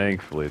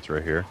 thankfully it's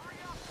right here.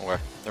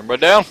 Okay,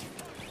 everybody down!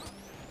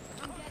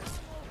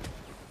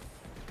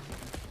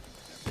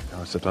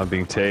 Oh, except I'm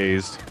being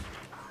tased.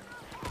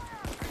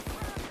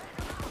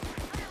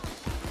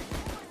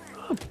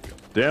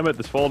 Damn it,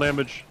 this fall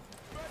damage.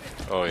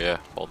 Oh yeah,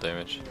 fall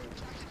damage.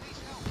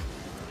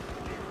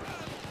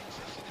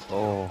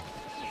 Oh,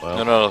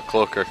 well. No, the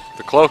cloaker.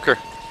 The cloaker!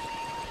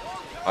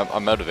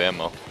 I'm out of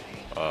ammo.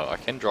 I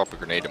can drop a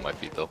grenade at my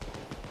feet though.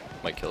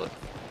 Might kill it.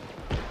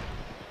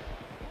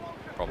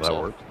 Problem That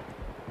solved. worked.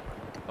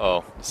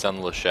 Oh,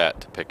 send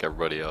Lachette to pick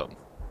everybody up.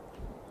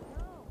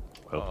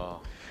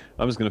 Well,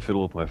 I'm just gonna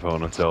fiddle with my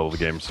phone until the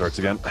game starts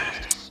again.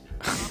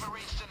 I've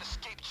arranged an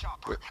escape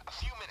chopper. A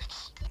few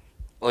minutes.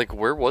 Like,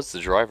 where was the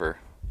driver?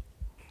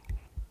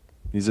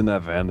 He's in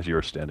that van that you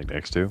were standing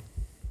next to.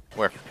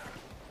 Where?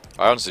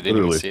 I honestly didn't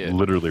even Literally, see it.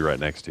 literally right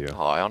next to you.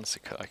 Oh, I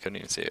honestly I couldn't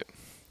even see it.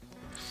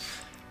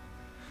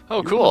 Oh,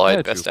 You cool. would've I had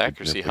had to best if you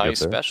accuracy, didn't get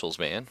highest there. specials,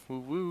 man. Woo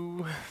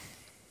woo.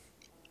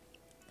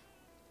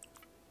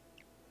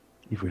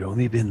 If we'd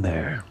only been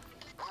there.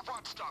 We're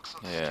watchdogs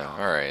on this Yeah, job.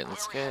 alright,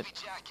 let's Wear a get. heavy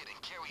jacket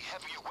and carry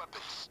heavier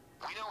weapons.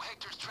 We know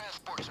Hector's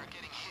transports are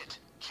getting hit.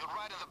 He'll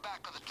ride in the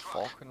back of the truck.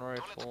 Falcon Don't let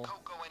rifle. the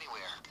coke go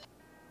anywhere.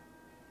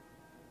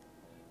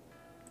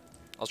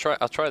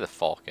 I'll try the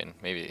Falcon,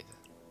 maybe.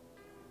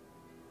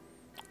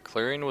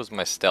 Clearing was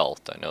my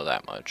stealth, I know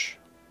that much.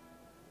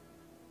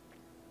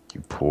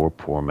 You poor,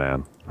 poor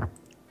man.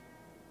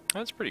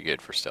 That's pretty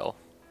good for stealth.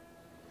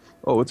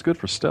 Oh, it's good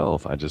for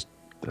stealth.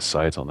 The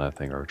sights on that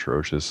thing are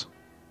atrocious.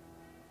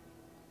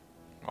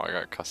 Oh, I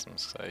got custom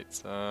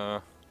sights.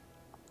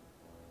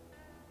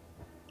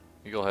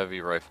 Eagle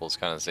Heavy Rifle is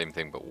kind of the same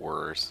thing, but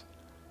worse.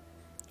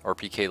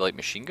 RPK Light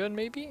Machine Gun,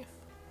 maybe?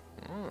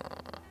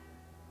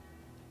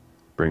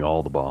 Bring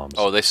all the bombs.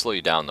 Oh, they slow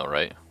you down though,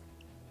 right?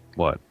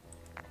 What?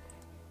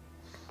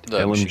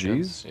 The machine LMGs?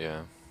 guns?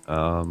 Yeah.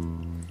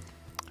 Um,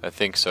 I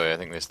think so. I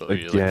think they slow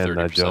you like again,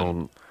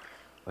 30%.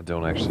 I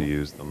don't actually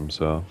use them,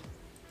 so.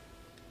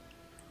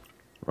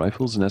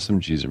 Rifles and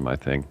SMGs are my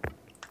thing.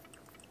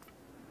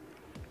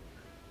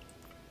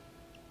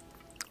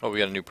 Oh, we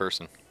got a new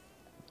person.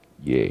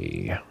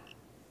 Yay.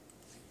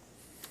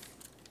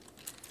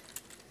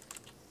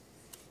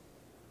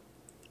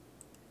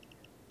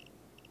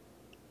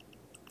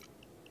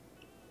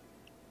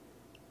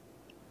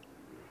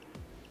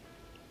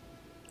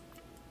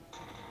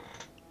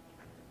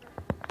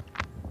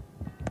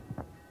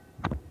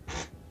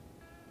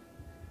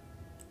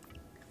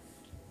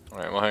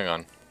 Alright, well hang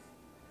on.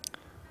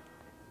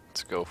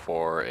 Let's go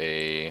for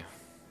a...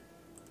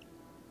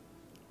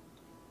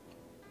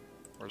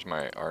 Where's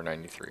my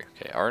R93?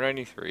 Okay,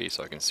 R93,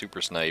 so I can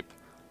super snipe.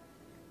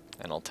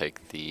 And I'll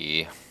take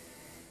the...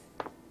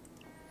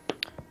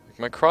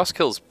 My cross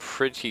kill's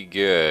pretty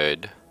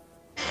good.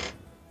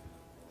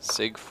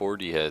 Sig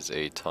 40 has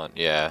a ton.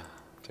 Yeah,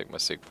 take my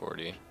Sig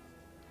 40.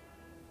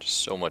 Just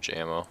so much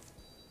ammo.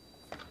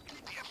 The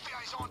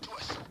FBI's onto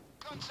us.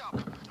 Guns up.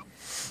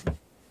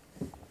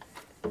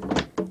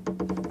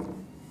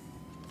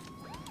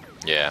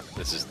 Yeah,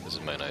 this is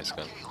my nice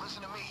gun. Okay,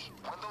 listen to me.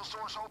 When those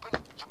doors open,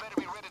 you better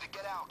be ready to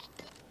get out.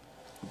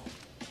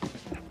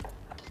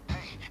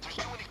 Hey, there's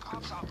too many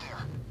cops out there.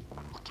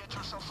 Get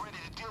yourself ready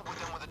to deal with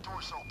them when the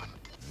doors open.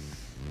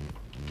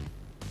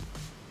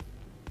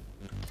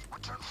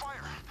 Return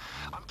fire.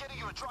 I'm getting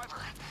you a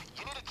driver.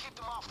 You need to keep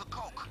them off the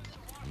coke.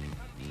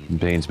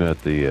 Bane's been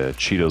at the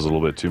Cheetos a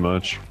little bit too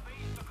much.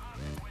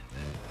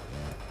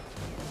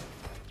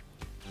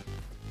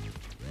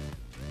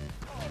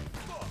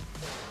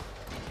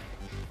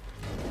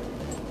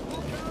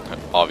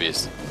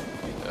 Obvious.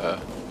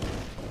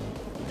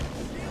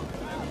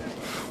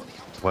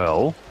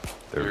 Well,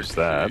 there's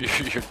that.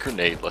 Your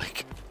grenade,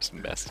 like, just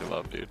messed him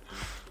up, dude.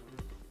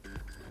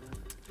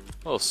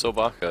 Oh,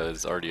 Sobaka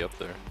is already up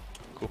there.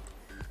 Cool.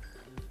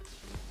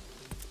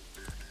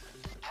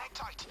 Hang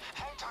tight.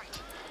 Hang tight.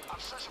 I'm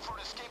searching for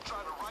an escape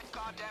driver right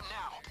goddamn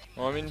now.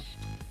 Well, I mean,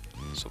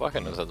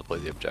 Sobaka knows how to play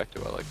the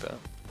objective. I like that.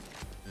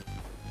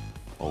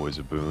 Always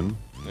a boon.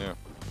 Yeah.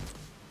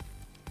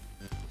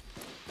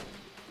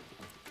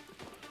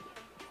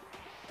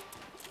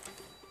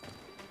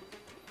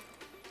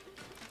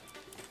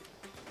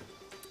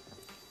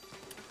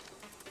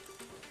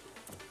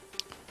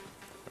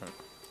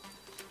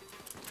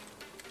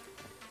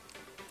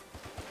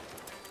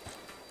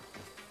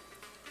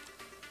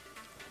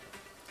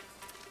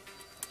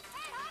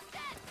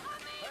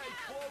 Hey,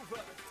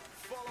 Clover,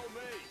 follow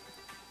me.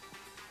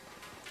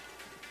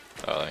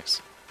 Oh,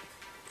 thanks.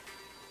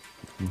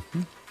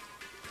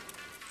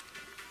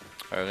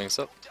 Everything's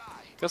up.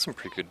 Got some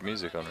pretty good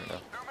music on right now.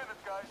 2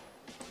 minutes, guys.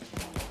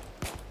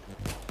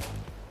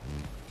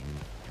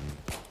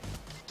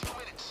 2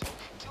 minutes.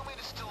 2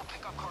 minutes till a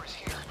pickup car is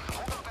here.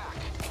 Hold them back.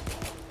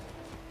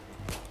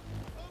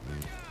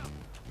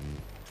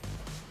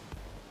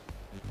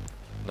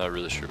 Not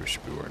really sure we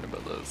should be worrying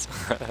about those.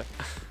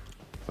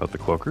 About the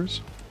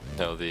cloakers?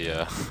 No,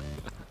 the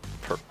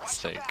purple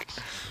snake.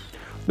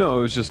 No,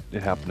 it was just,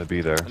 it happened to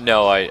be there.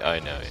 No, I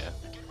know, yeah.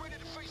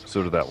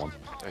 So did that one.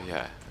 Oh,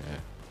 yeah,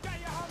 yeah.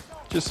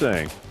 Just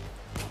saying.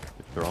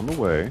 If they're on the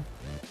way.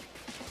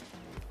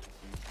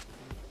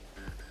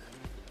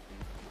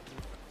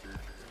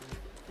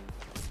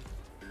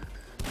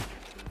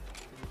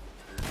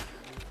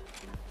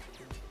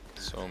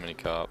 So many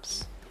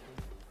cops.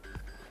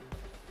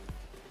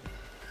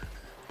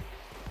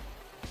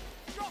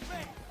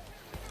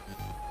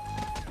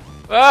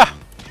 Ah!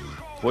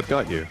 What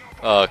got you?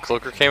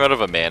 Cloaker came out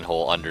of a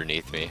manhole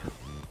underneath me.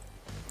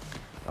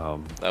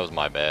 That was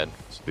my bad.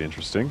 This will be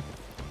interesting.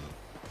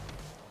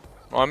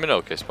 Well, I'm in an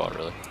okay spot,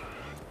 really.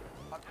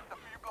 I'm just a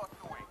few blocks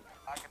away.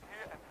 I can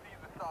hear and see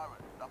the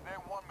sirens. I'm there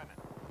in 1 minute.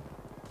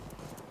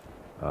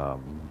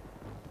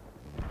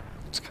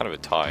 It's kind of a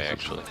tie,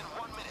 actually. In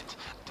 1 minute.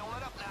 Don't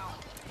let up now.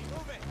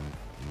 Move it.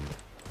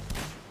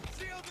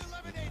 Shield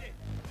eliminated.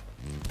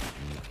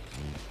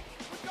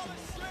 We got a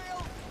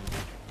shield.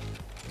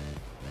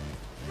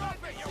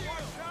 Drop it, you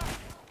one shot.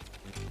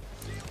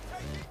 Shield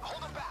taking.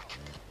 Hold them back.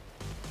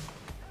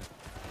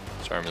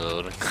 Sorry, I'm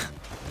reloading.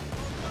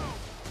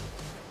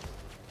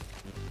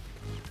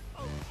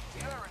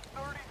 There in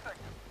 30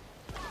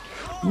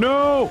 seconds.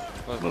 No!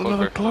 Oh,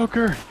 Another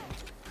cloaker!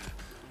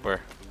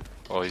 Where?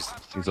 Oh, he's...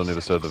 He's on the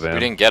other side of the We van.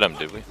 didn't get him,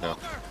 did we? No.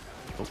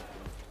 Oh.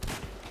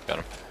 Got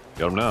him.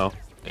 Got him now.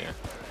 Yeah.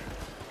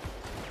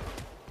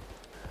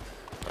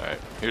 Alright,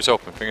 here's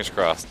hoping. Fingers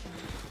crossed.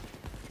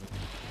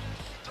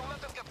 Don't let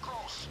them get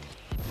close.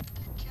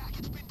 Jack,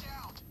 it's been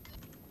downed.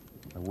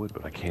 I would,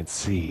 but I can't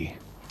see.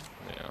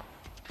 Yeah.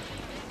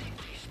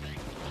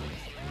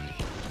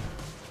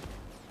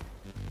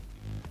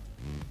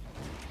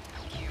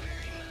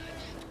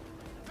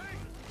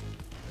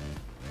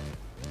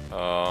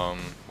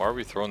 Why are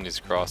we throwing these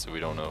across if we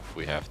don't know if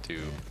we have to?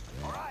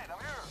 All right, I'm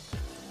here.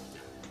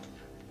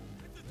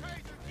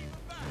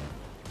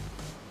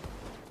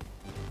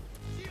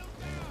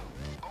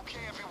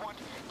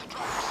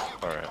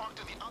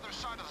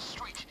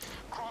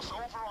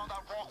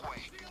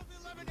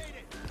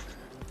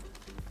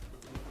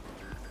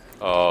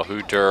 Oh,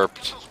 who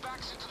derped? Those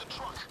backs into the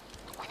truck.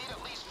 We need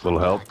at least Little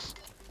 4 help, bags.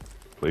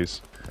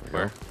 please.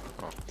 Where?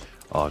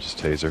 Oh, just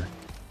taser.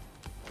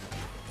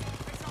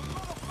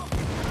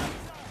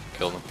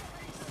 Killed him.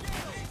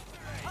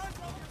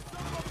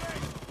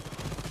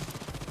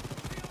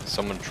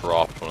 Someone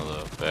dropped one of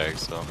the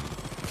bags though.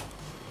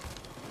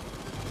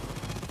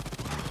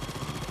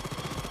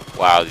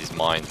 Wow, these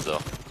mines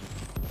though.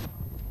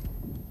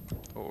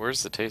 Oh,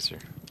 where's the taser?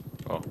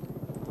 Oh,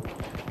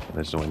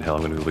 There's no way in hell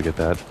I'm gonna be able to get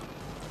that.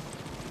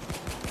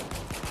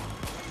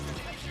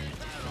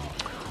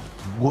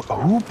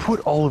 Who put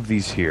all of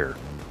these here?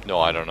 no,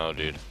 I don't know,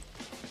 dude.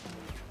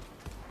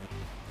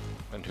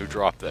 And who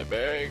dropped that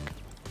bag?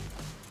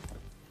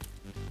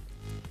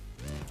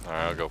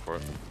 Alright, I'll go for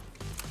it.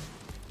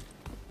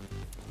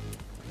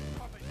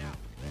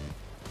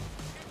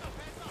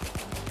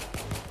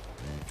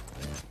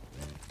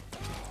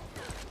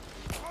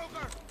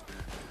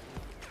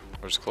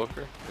 Where's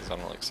Cloaker? Because I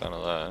don't like the sound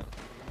of that.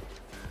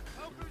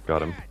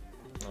 Got him.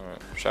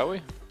 Alright, shall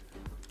we?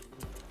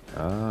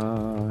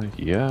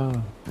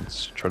 Yeah.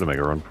 Let's try to make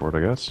a run for it,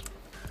 I guess.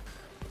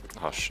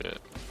 Oh shit.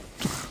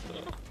 I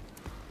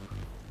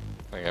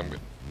think I'm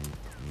good.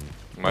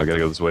 I gotta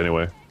go this way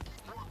anyway.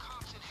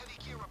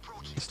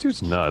 This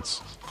dude's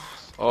nuts.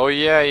 Oh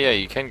yeah, yeah,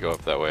 you can go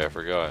up that way, I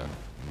forgot.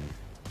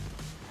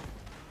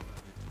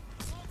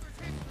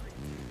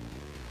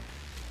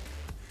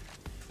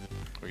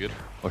 We good?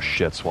 Oh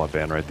shit, SWAT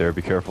van right there,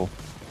 be careful.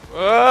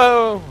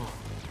 Whoa!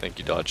 Thank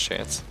you, dodge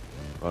chance.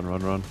 Run,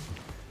 run, run.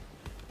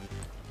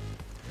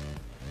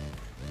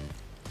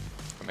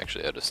 I'm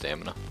actually out of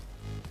stamina.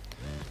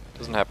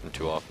 Doesn't happen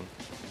too often.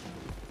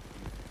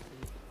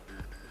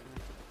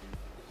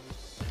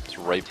 It's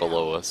right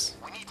below us.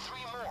 We need 3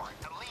 more.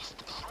 At least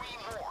 3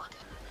 more.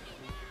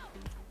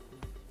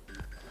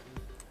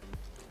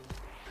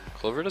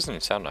 Clover doesn't even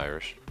sound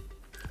Irish.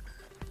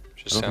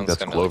 Just I don't think sounds that's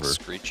kind of like Clover.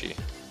 screechy.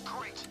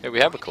 Great. Hey, we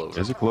have a Clover.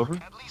 Is it Clover?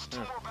 At least 2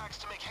 more bags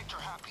to make Hector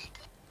happy.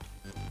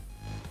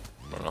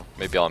 I don't know.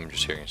 Maybe all I'm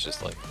just hearing is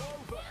just like.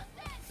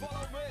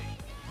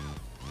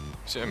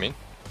 See what I mean?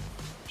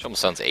 She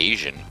almost sounds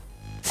Asian.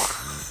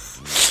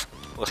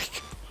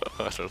 Like,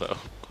 I don't know.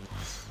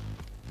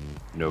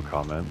 No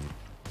comment.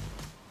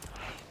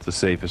 It's the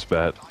safest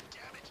bet. God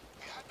damn it.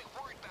 You had me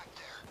worried back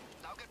there.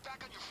 Now get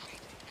back on your feet.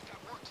 You've got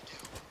work to do.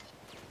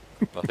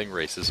 Nothing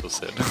racist was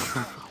said.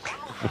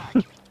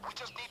 We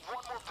just need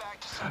 1 more bag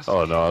to send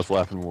Oh no, I was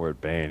laughing more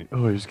at Bane.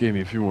 Oh, he just gave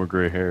me a few more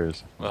gray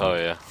hairs. Oh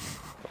yeah.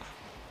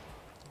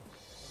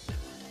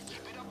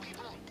 Keep it up,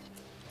 people.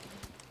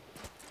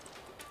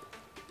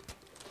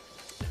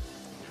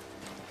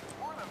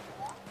 More than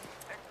 4.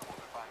 Hector will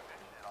be buying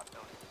this shit, I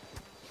tell you.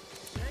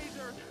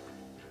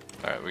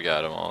 Alright, we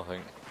got them all, I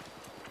think.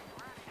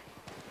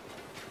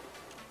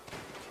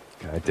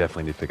 I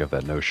definitely need to pick up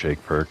that no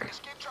shake perk.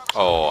 Escape trucks.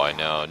 Oh, I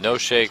know. No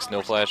shakes,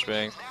 no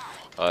flashbangs.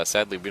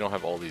 Sadly, we don't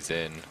have all these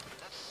in.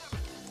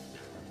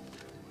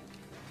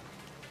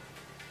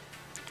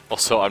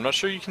 Also, I'm not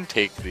sure you can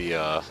take the, Be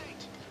ready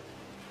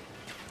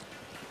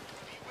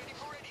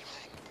for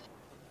anything.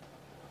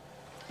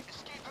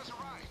 Escape has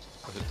arrived.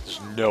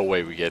 There's no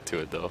way we get to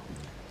it, though.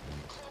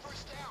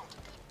 Clover's down.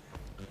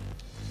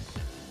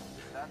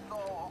 That's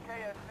all.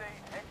 Okay, SC.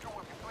 Hector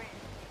will be pleased.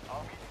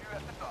 I'll meet you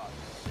at the dock.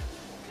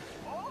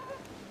 Oh!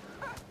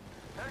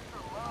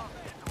 Hector loves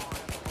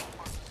intermodal.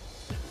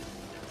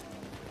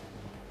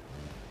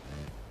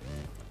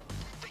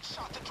 They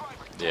shot the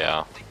driver.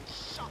 Yeah. They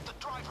shot the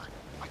driver.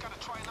 I gotta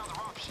try another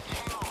option.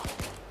 Hang on.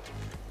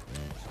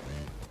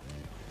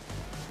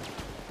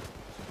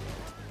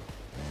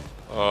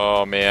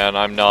 Oh, man,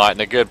 I'm not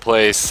in a good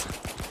place.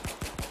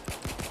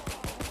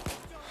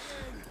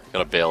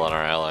 Gotta bail on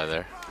our ally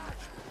there.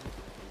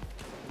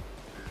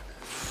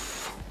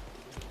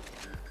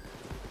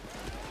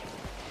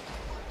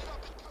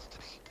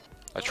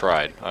 I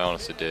tried. I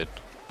honestly did.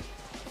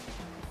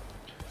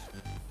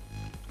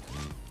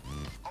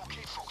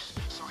 Okay, folks.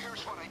 So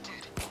here's what I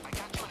did. I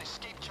got you an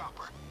escape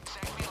chopper.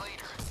 Thank me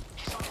later.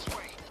 He's on his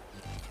way.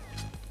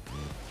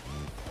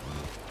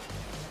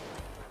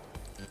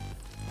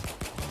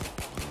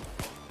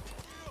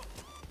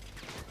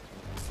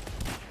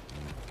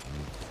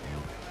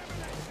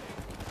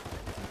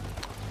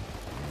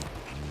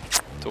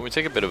 Don't we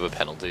take a bit of a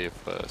penalty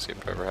if escape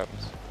driver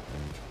happens?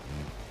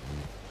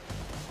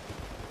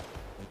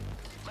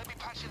 Let me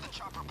patch in the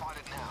chopper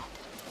pilot now.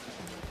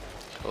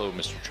 Hello,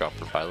 Mr.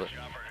 Chopper Pilot.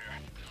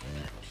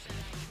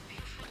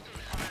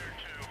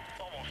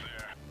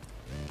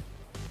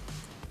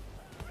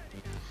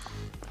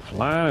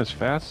 Flying as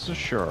fast as a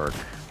shark.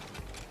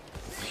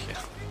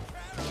 Yeah.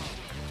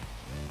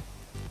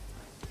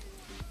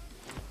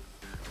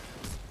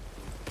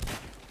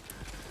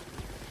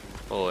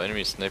 Oh,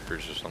 enemy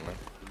snipers or something.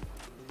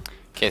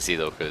 Can't see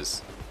though,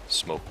 cause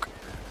smoke.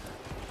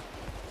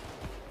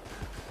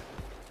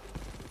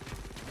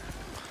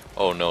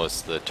 Oh no,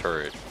 it's the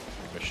turret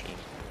machine.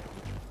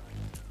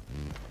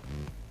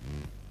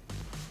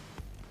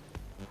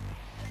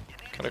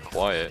 Kinda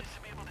quiet.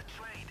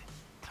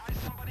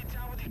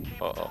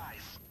 Uh oh.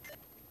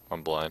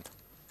 I'm blind.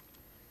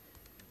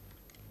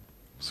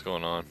 What's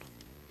going on?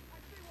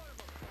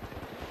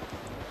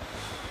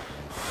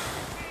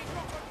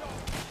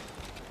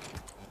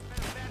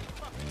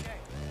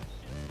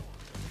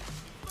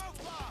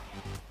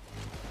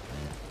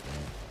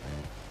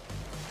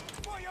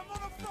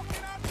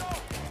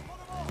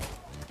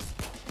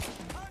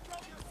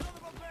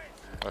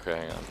 Okay,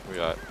 hang on. We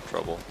got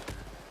trouble.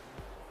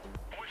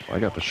 I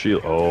got the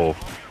shield. Oh.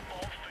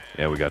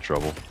 Yeah, we got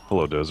trouble.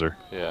 Hello, Dozer.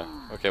 Yeah.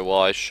 Okay,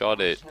 well, I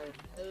shot it.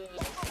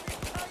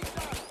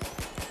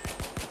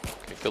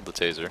 Okay, killed the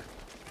taser.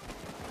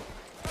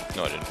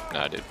 No, I didn't. No,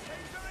 I did.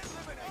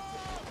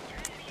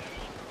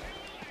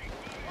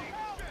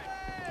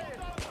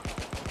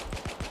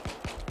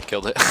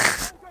 Killed it.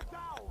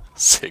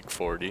 Sig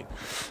 40.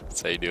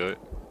 That's how you do it.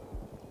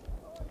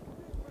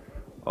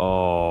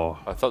 Oh.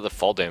 I thought the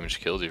fall damage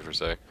killed you for a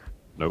sec.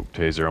 Nope,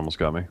 taser almost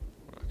got me.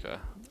 Okay.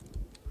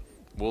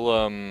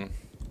 We'll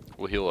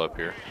heal up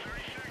here.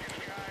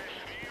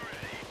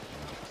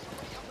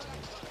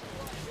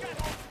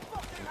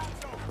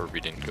 Herbie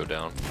didn't go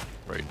down.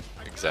 Right,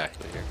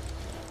 exactly here.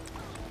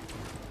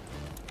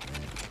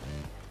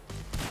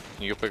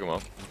 Can you go pick him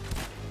up?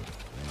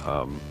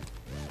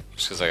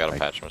 Just because I gotta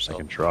patch I myself.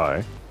 can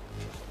try.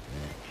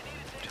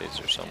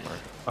 Taser somewhere.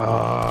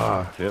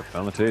 Yep,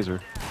 found the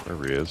taser.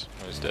 Wherever he is.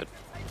 Oh, he's dead.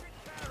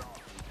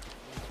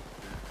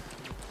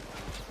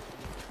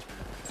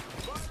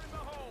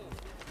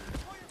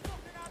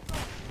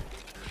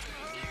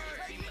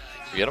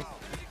 You get him?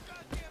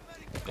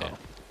 Yeah.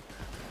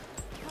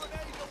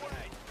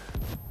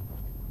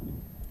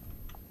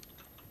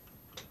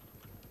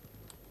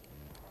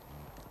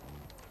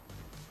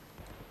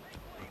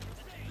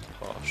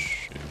 Oh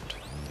shoot.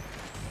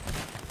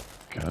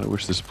 God, I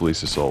wish this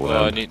police assault would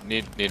Well, I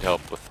end. need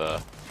help with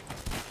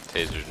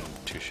tasers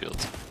and 2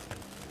 shields.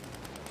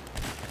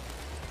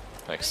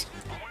 Thanks.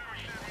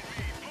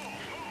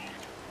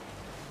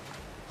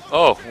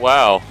 Oh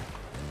wow.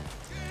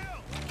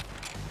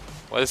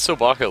 Why did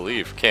Sobaka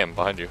leave? Cam,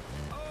 behind you.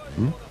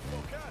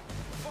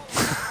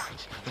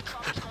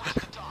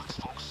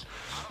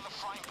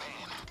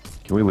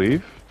 Can we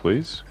leave,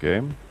 please?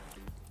 Game?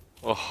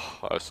 Oh,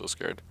 I was so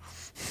scared.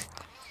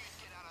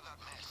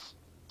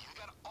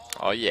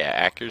 Oh yeah,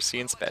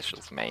 accuracy and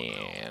specials,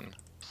 man.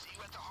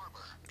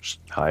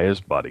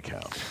 Highest body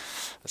count.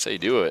 That's how you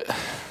do it.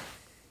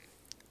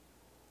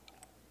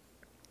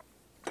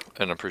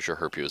 And I'm pretty sure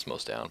Herpy was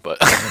most down, but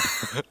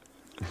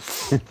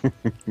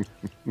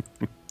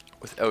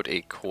without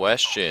a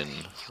question,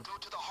 Go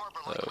to the harbor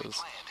like we those.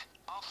 planned.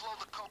 Offload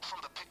the coke from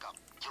the pickup.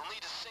 You'll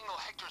need to signal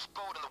Hector's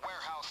boat in the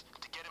warehouse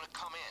to get him to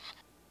come in.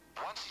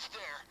 Once he's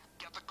there,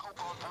 get the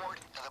coke on board,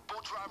 and the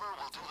boat driver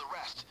will do the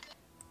rest.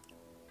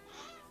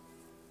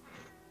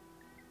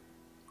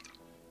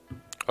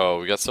 Oh,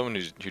 we got someone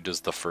who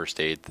does the first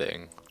aid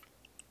thing.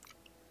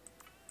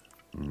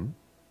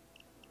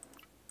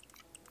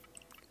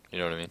 You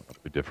know what I mean?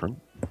 Be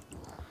different.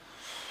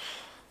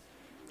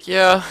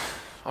 Yeah,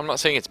 I'm not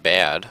saying it's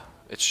bad.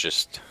 It's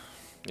just,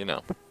 you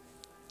know.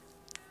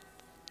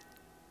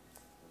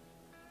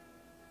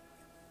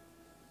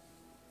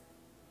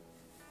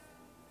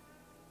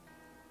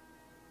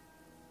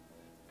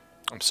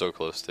 I'm so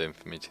close to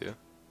Infamy too.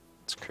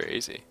 It's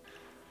crazy.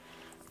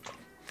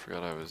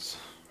 Forgot I was.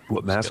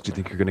 What mask do you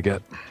think you're gonna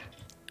get?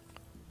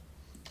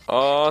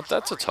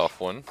 That's a tough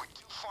one. We're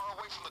too far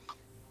away from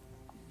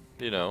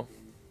the You know,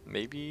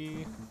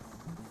 maybe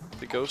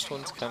the ghost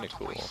one's kind of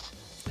cool.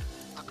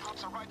 The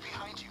cops are right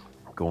behind you.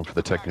 Going for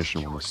the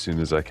technician one as soon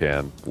as I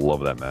can.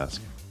 Love that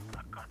mask.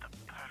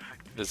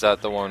 Is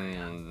that the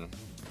one?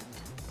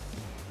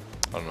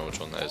 I don't know which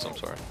one that is. I'm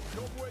sorry.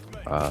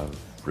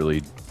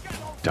 Really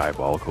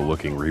diabolical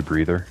looking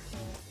rebreather.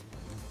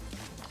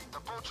 The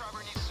boat driver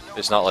needs to know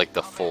It's not like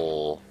the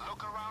full,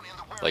 look around in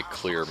the warehouse. like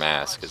clear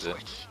mask, is it?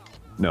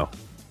 No.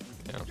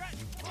 Yeah.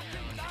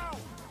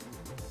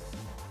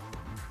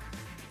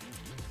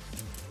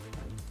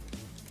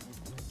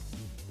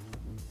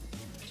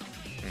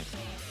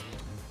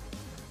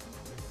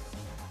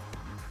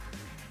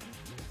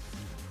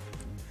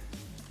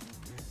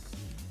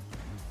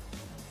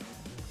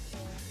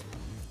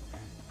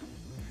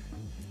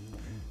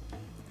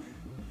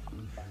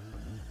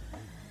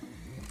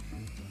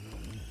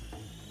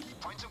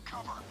 Find some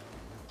cover.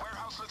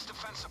 Warehouse looks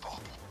defensible.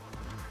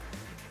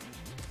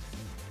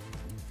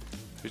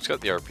 Who's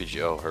got the RPG?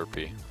 Oh,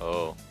 Herpy.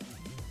 Oh.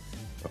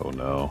 Oh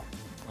no.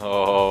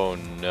 Oh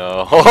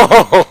no.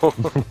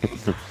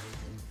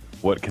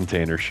 What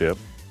container ship?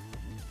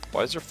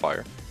 Why is there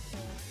fire?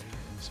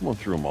 Someone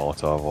threw a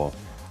Molotov off,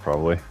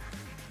 probably.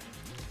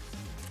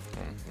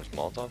 There's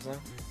Molotovs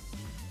now?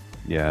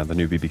 Yeah, the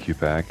new BBQ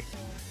pack.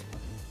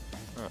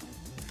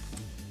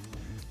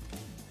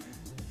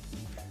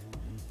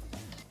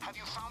 Have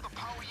you found the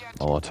power yet?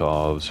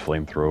 Molotovs,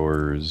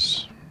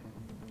 flamethrowers.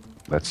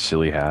 That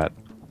silly hat.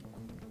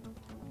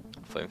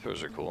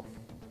 Flamethrowers are cool.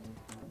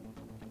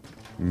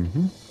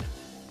 Mm-hmm.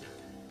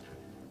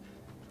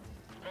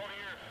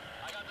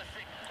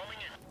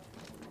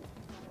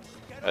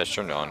 I just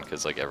turned it on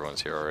because like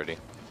everyone's here already.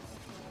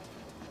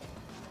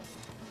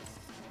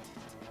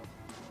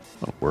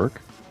 That'll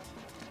work.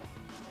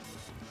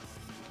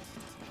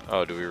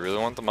 Oh, do we really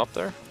want them up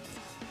there?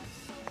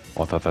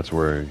 Well, I thought that's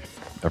where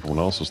everyone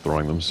else was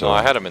throwing them, so... No,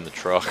 I had them in the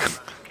truck.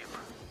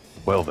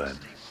 Well then.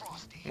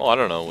 Well, I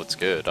don't know what's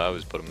good. I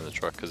always put them in the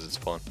truck because it's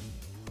fun.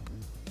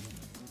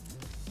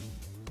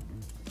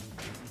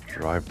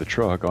 Drive the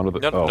truck onto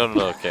the... No,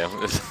 okay.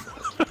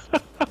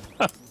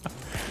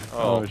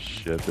 Oh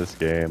shit, this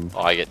game.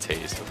 Oh, I get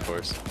tased, of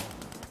course.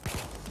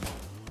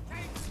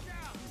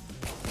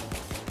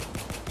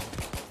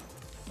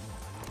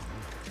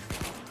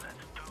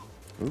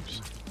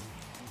 Oops.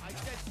 I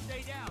said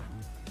stay down.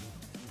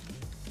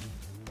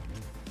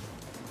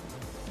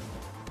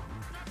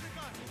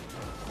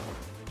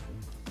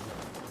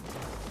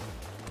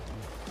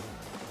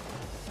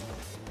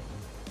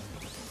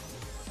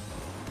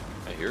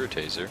 I hear a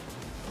taser.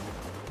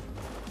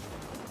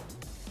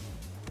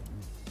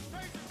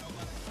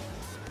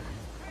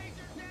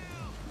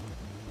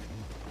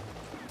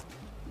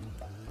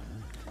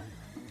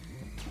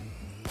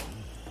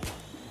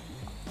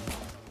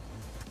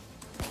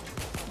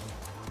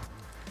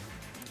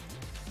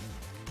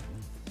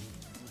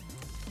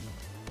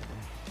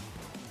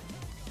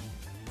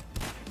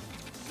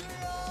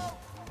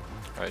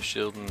 Alright,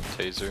 shield and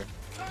taser.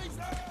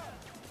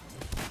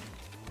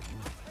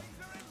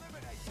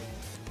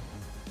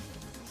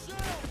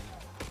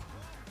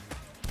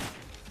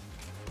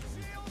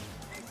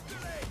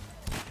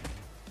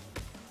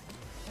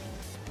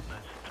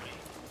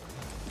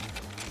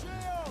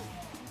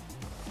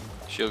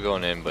 Shield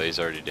going in, but he's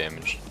already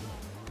damaged.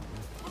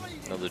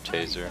 Another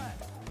taser.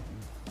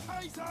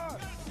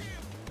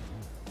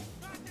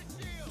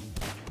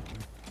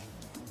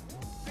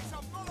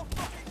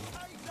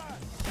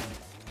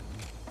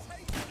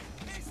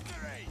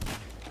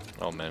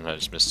 Oh man, I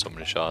just missed so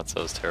many shots.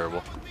 That was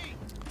terrible.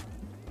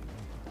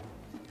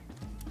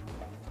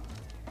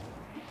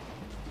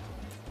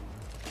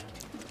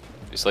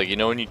 It's like, you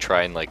know when you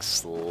try and like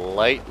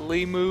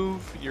slightly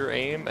move your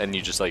aim and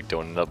you just like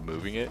don't end up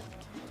moving it?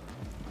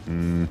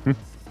 Mm-hmm.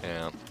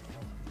 Yeah.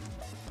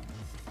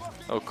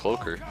 Oh,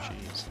 cloaker.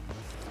 Jeez.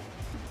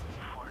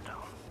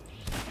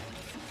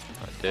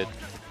 I did.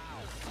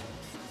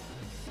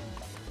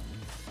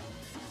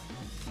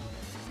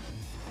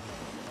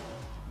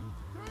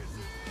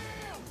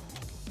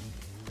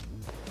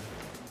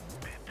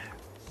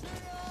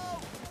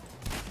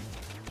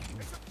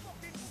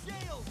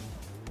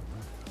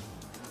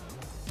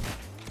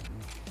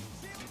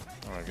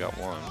 Oh, I got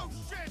one.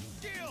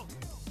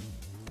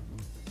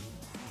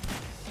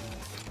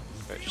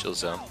 Okay,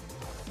 shield's down.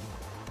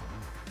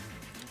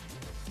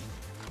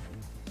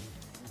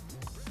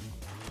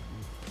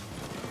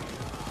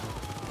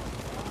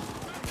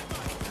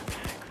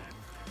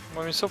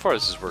 Well, I mean, so far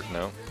this is working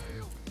out.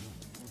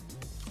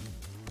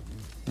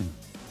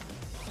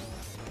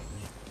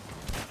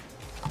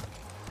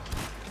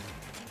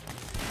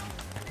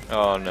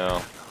 Oh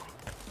no.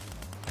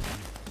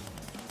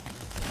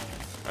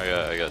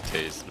 I got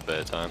tased at a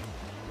bad time.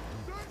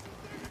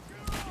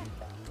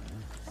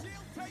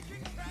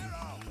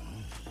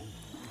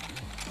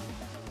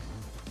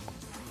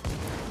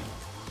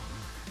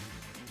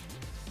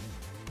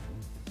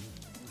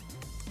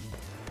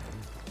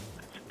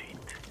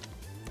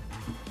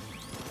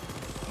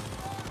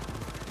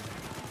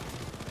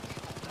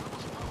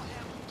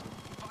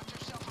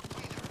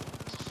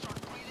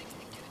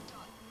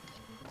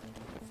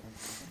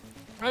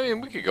 I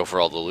mean, we could go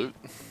for all the loot.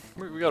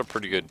 We got a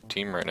pretty good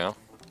team right now.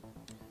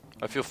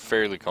 I feel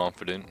fairly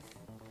confident.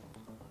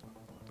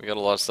 We got a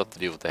lot of stuff to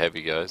deal with the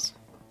heavy guys.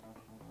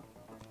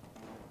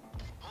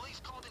 Police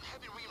called in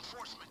heavy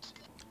reinforcements.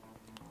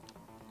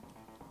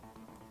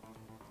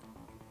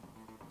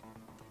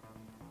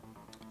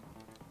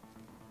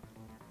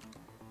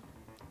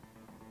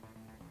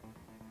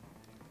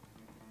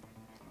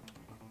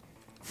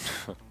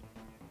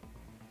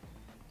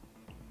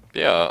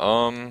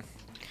 Yeah,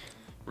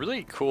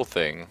 really cool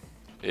thing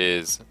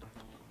is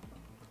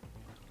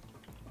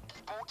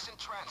Boats in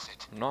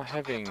transit. I'm not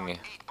having Eat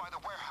by the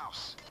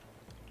warehouse.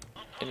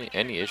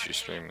 any issue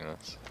streaming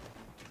this,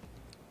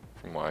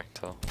 from what I can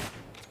tell.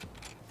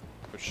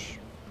 Which,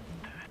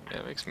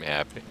 yeah, makes me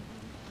happy.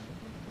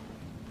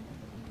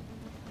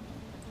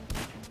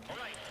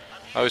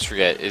 I always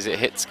forget, is it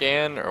hit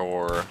scan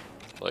or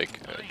like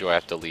do I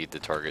have to lead the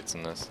targets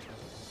in this?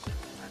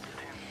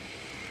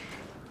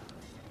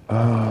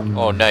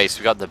 Oh nice,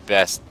 we got the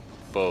best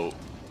boat.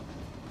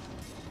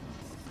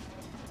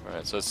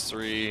 Alright, so that's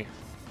 3.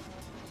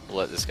 We'll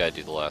let this guy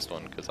do the last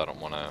one because I don't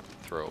want to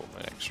throw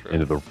an extra.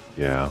 Into the...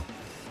 yeah.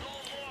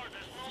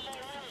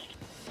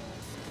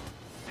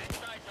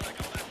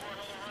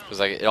 Because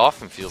like, it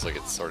often feels like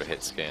it's sort of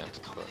hit scan.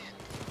 But...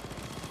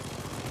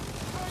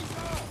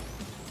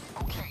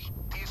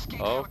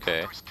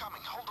 Okay.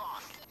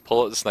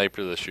 Pull out the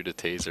sniper to shoot a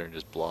taser and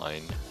just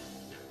blind.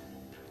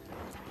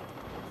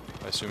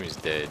 I assume he's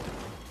dead.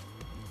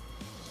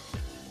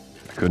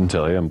 I couldn't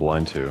tell you, I'm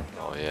blind too.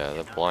 Oh yeah,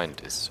 that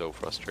blind is so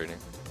frustrating.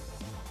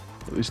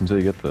 At least until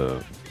you get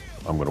the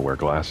I'm gonna wear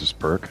glasses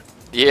perk.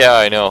 Yeah,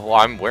 I know. Well,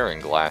 I'm wearing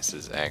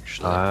glasses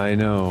actually. I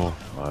know.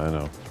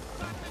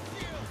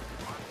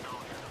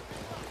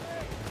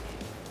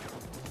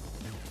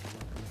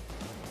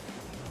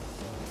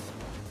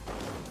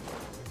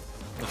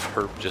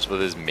 Herp just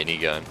with his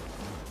minigun.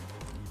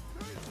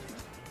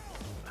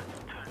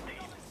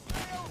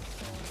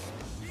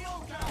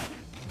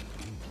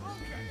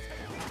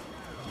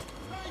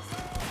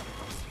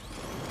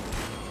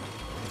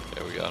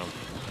 Yeah, we got him.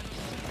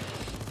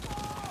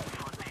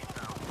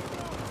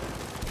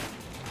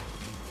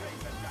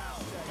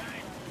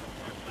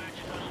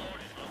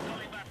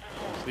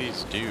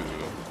 Please do.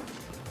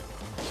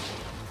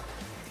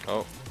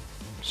 Oh,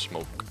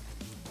 smoke.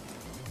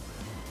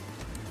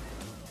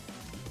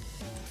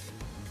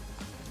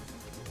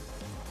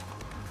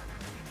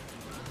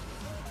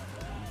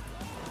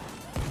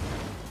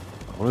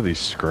 What are these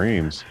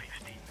screams?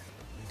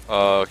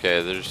 Oh,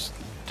 okay, there's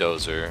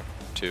Dozer,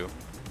 too.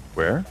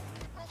 Where?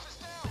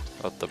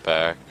 Out the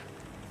back.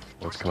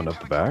 What's coming up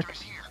the back?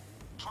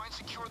 Try and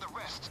secure the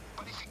rest,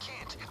 but if you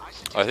can't, I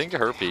suggest I think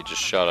Herpy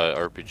just shot an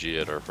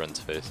RPG at our friend's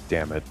face.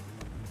 Damn it.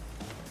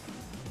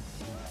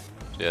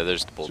 Yeah,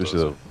 there's the Seriously,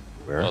 bulldozer.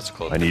 where? That's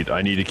close. I need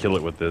to kill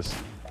it with this.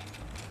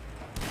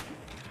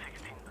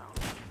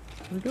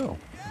 Where'd we go?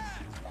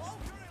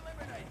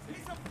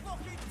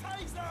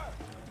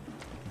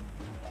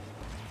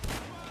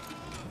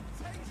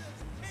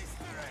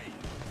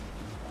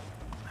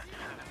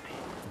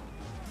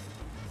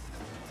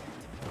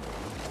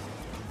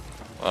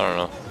 I don't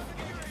know.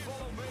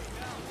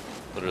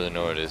 Literally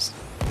know what it is.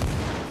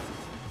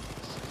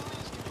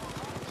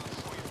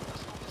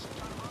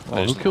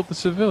 Oh, who killed the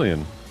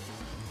civilian?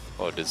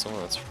 Oh, did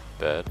someone? That's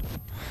bad.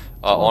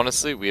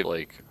 Honestly, we have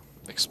like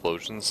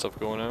explosion stuff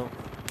going out.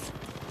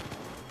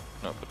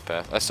 Not but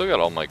path. I still got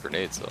all my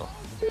grenades though.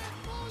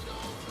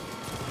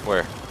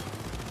 Where?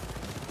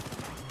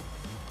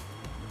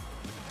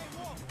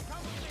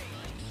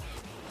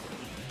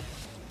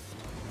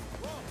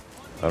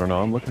 I don't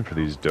know. I'm looking for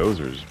these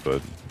dozers, but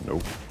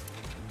nope.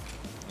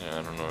 Yeah,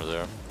 I don't know where they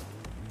are.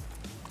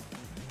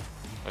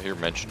 I hear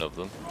mention of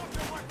them.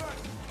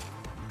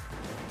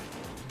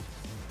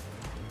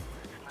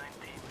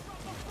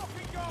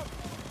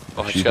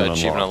 Oh, I just got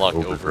achievement unlocked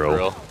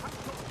overgrill.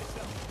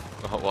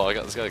 Oh, well, I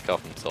got this guy to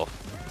cuff himself.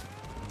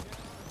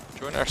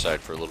 Join our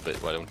side for a little bit,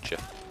 why don't you?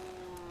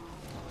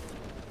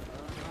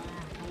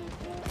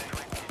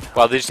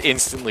 Wow, they just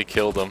instantly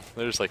killed him.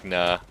 They're just like,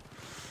 nah.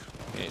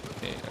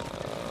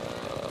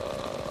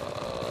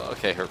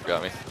 Okay, Herp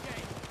got me.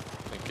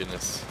 Thank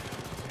goodness.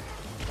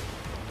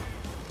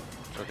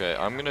 Okay,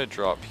 I'm gonna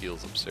drop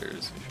heals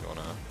upstairs if you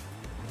wanna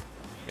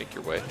make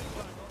your way.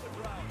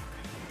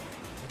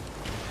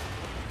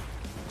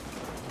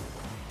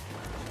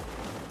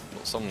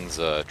 Well, someone's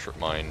trip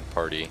mine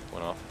party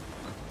went off.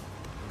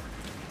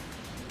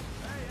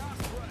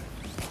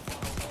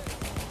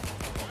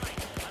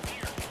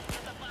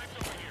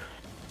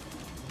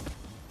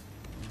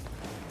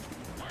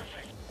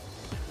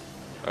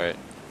 Alright.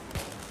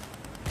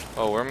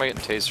 Oh, where am I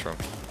getting tased from?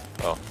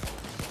 Oh.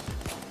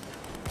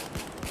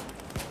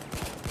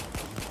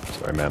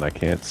 Sorry, man. I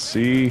can't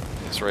see.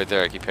 It's right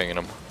there, I keep pinging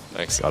him.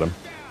 Thanks. Got him.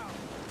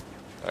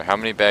 Alright, how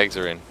many bags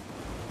are in?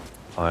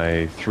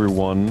 I threw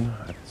one.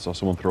 I saw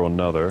someone throw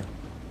another.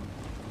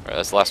 Alright,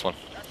 that's the last one.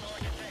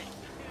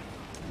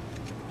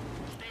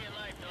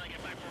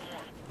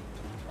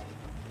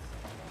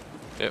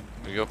 Yep,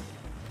 there you go.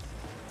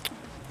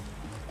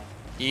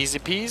 Easy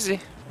peasy.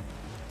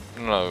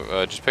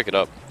 No, just pick it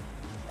up.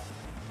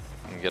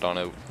 And get on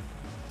out.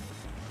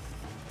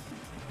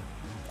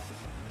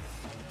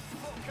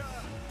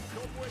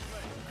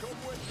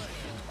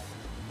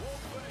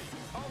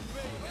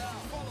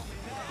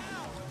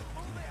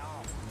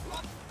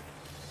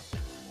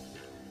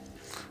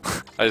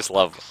 I just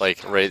love,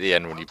 like, right at the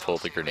end when you pull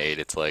the grenade,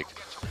 it's like,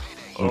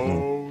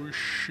 oh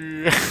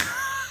shit.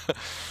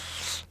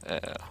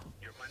 Yeah.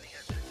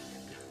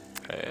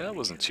 Hey, that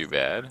wasn't too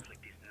bad.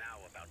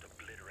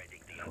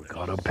 We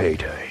got a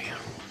payday.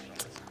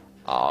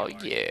 Oh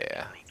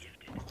yeah.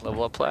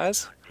 Level up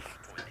Plaz?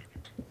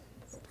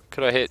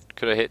 Could I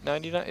hit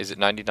 99? Is it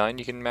 99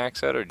 you can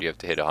max out, or do you have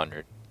to hit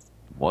 100?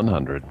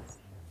 100.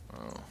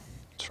 Oh,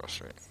 it's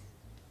frustrating.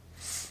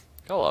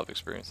 Got a lot of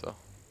experience though.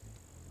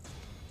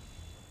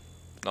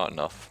 Not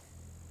enough.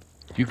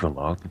 You've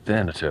unlocked the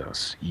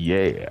Thanatos.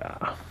 Yeah.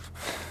 I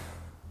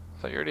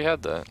thought you already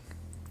had that.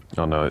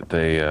 Oh no,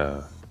 they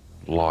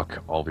lock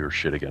all of your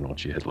shit again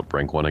once you hit the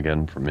brink one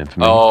again from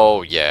Infamy.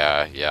 Oh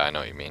yeah, yeah, I know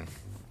what you mean.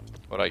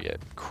 What'd I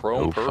get?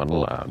 Chrome No fun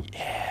purple. allowed.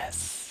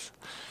 Yes.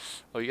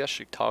 Oh, you got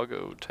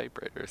Chicago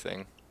typewriter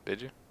thing,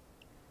 did you?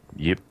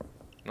 Yep.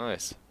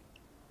 Nice.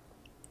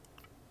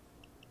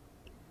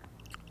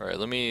 Alright,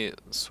 let me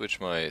switch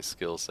my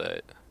skill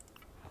set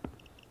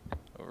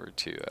over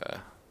to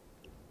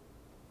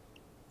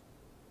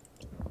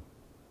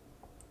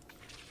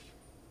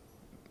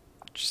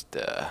just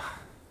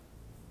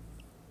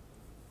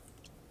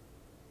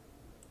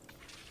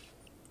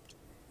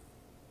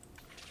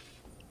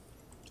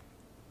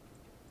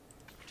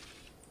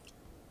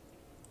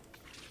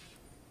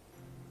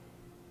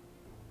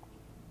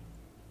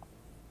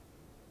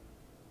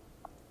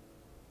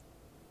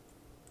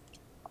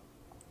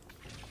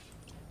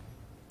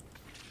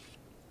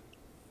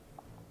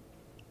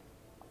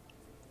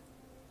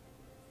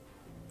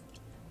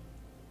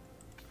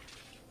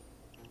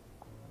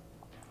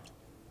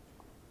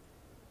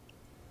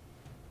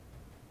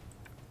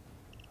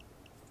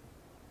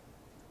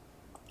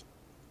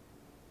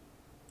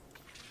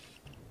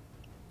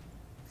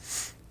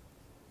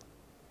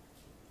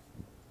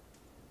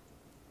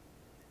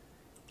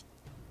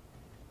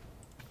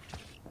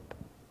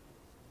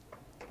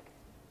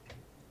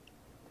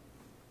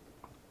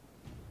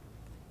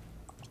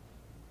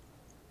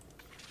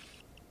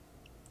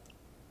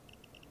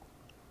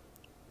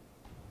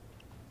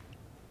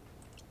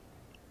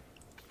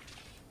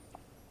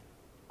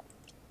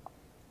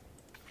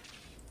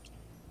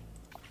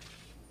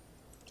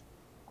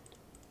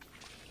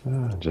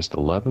Just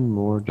 11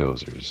 more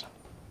dozers.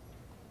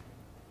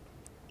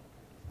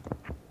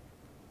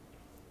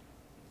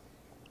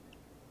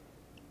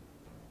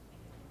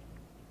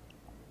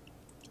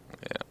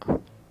 Yeah.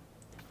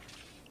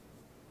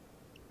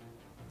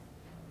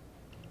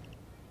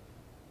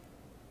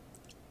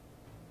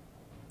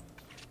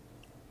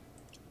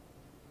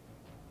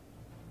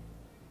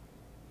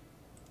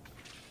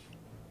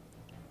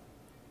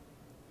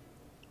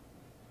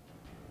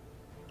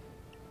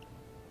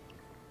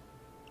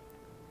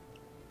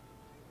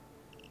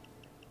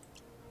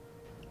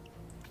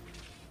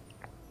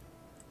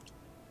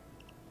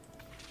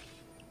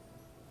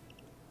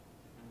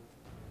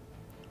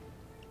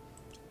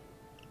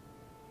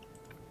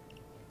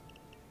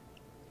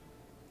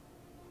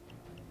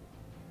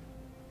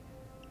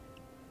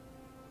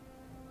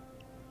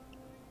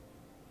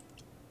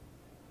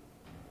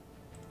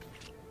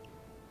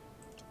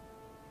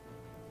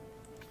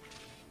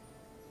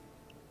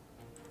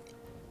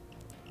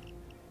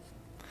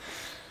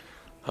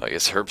 I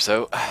guess herp's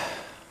out.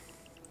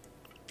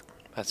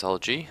 That's all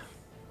G.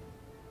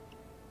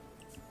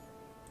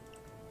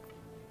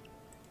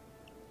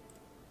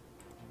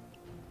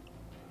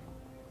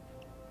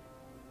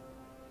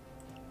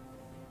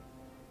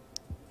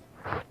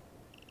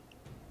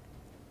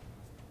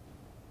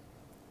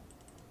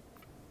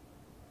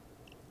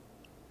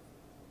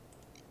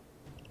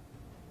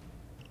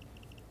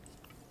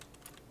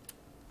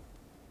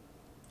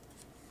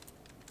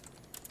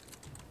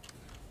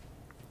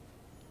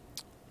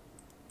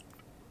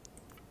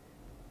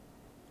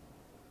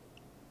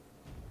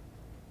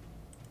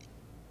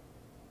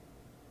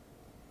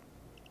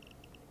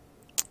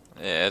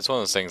 Yeah, it's one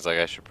of those things like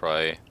I should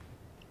probably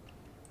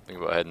think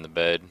about heading to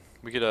bed.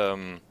 We could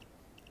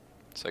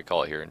so I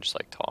call it here and just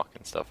like talk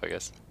and stuff, I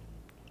guess.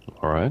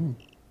 Alright.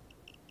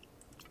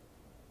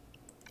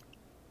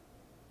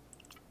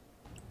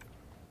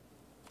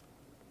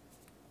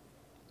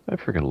 I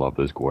freaking love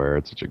this Guare.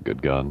 It's such a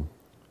good gun.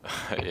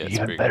 Yeah, it's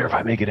Even pretty better cool.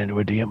 if I make it into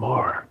a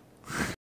DMR.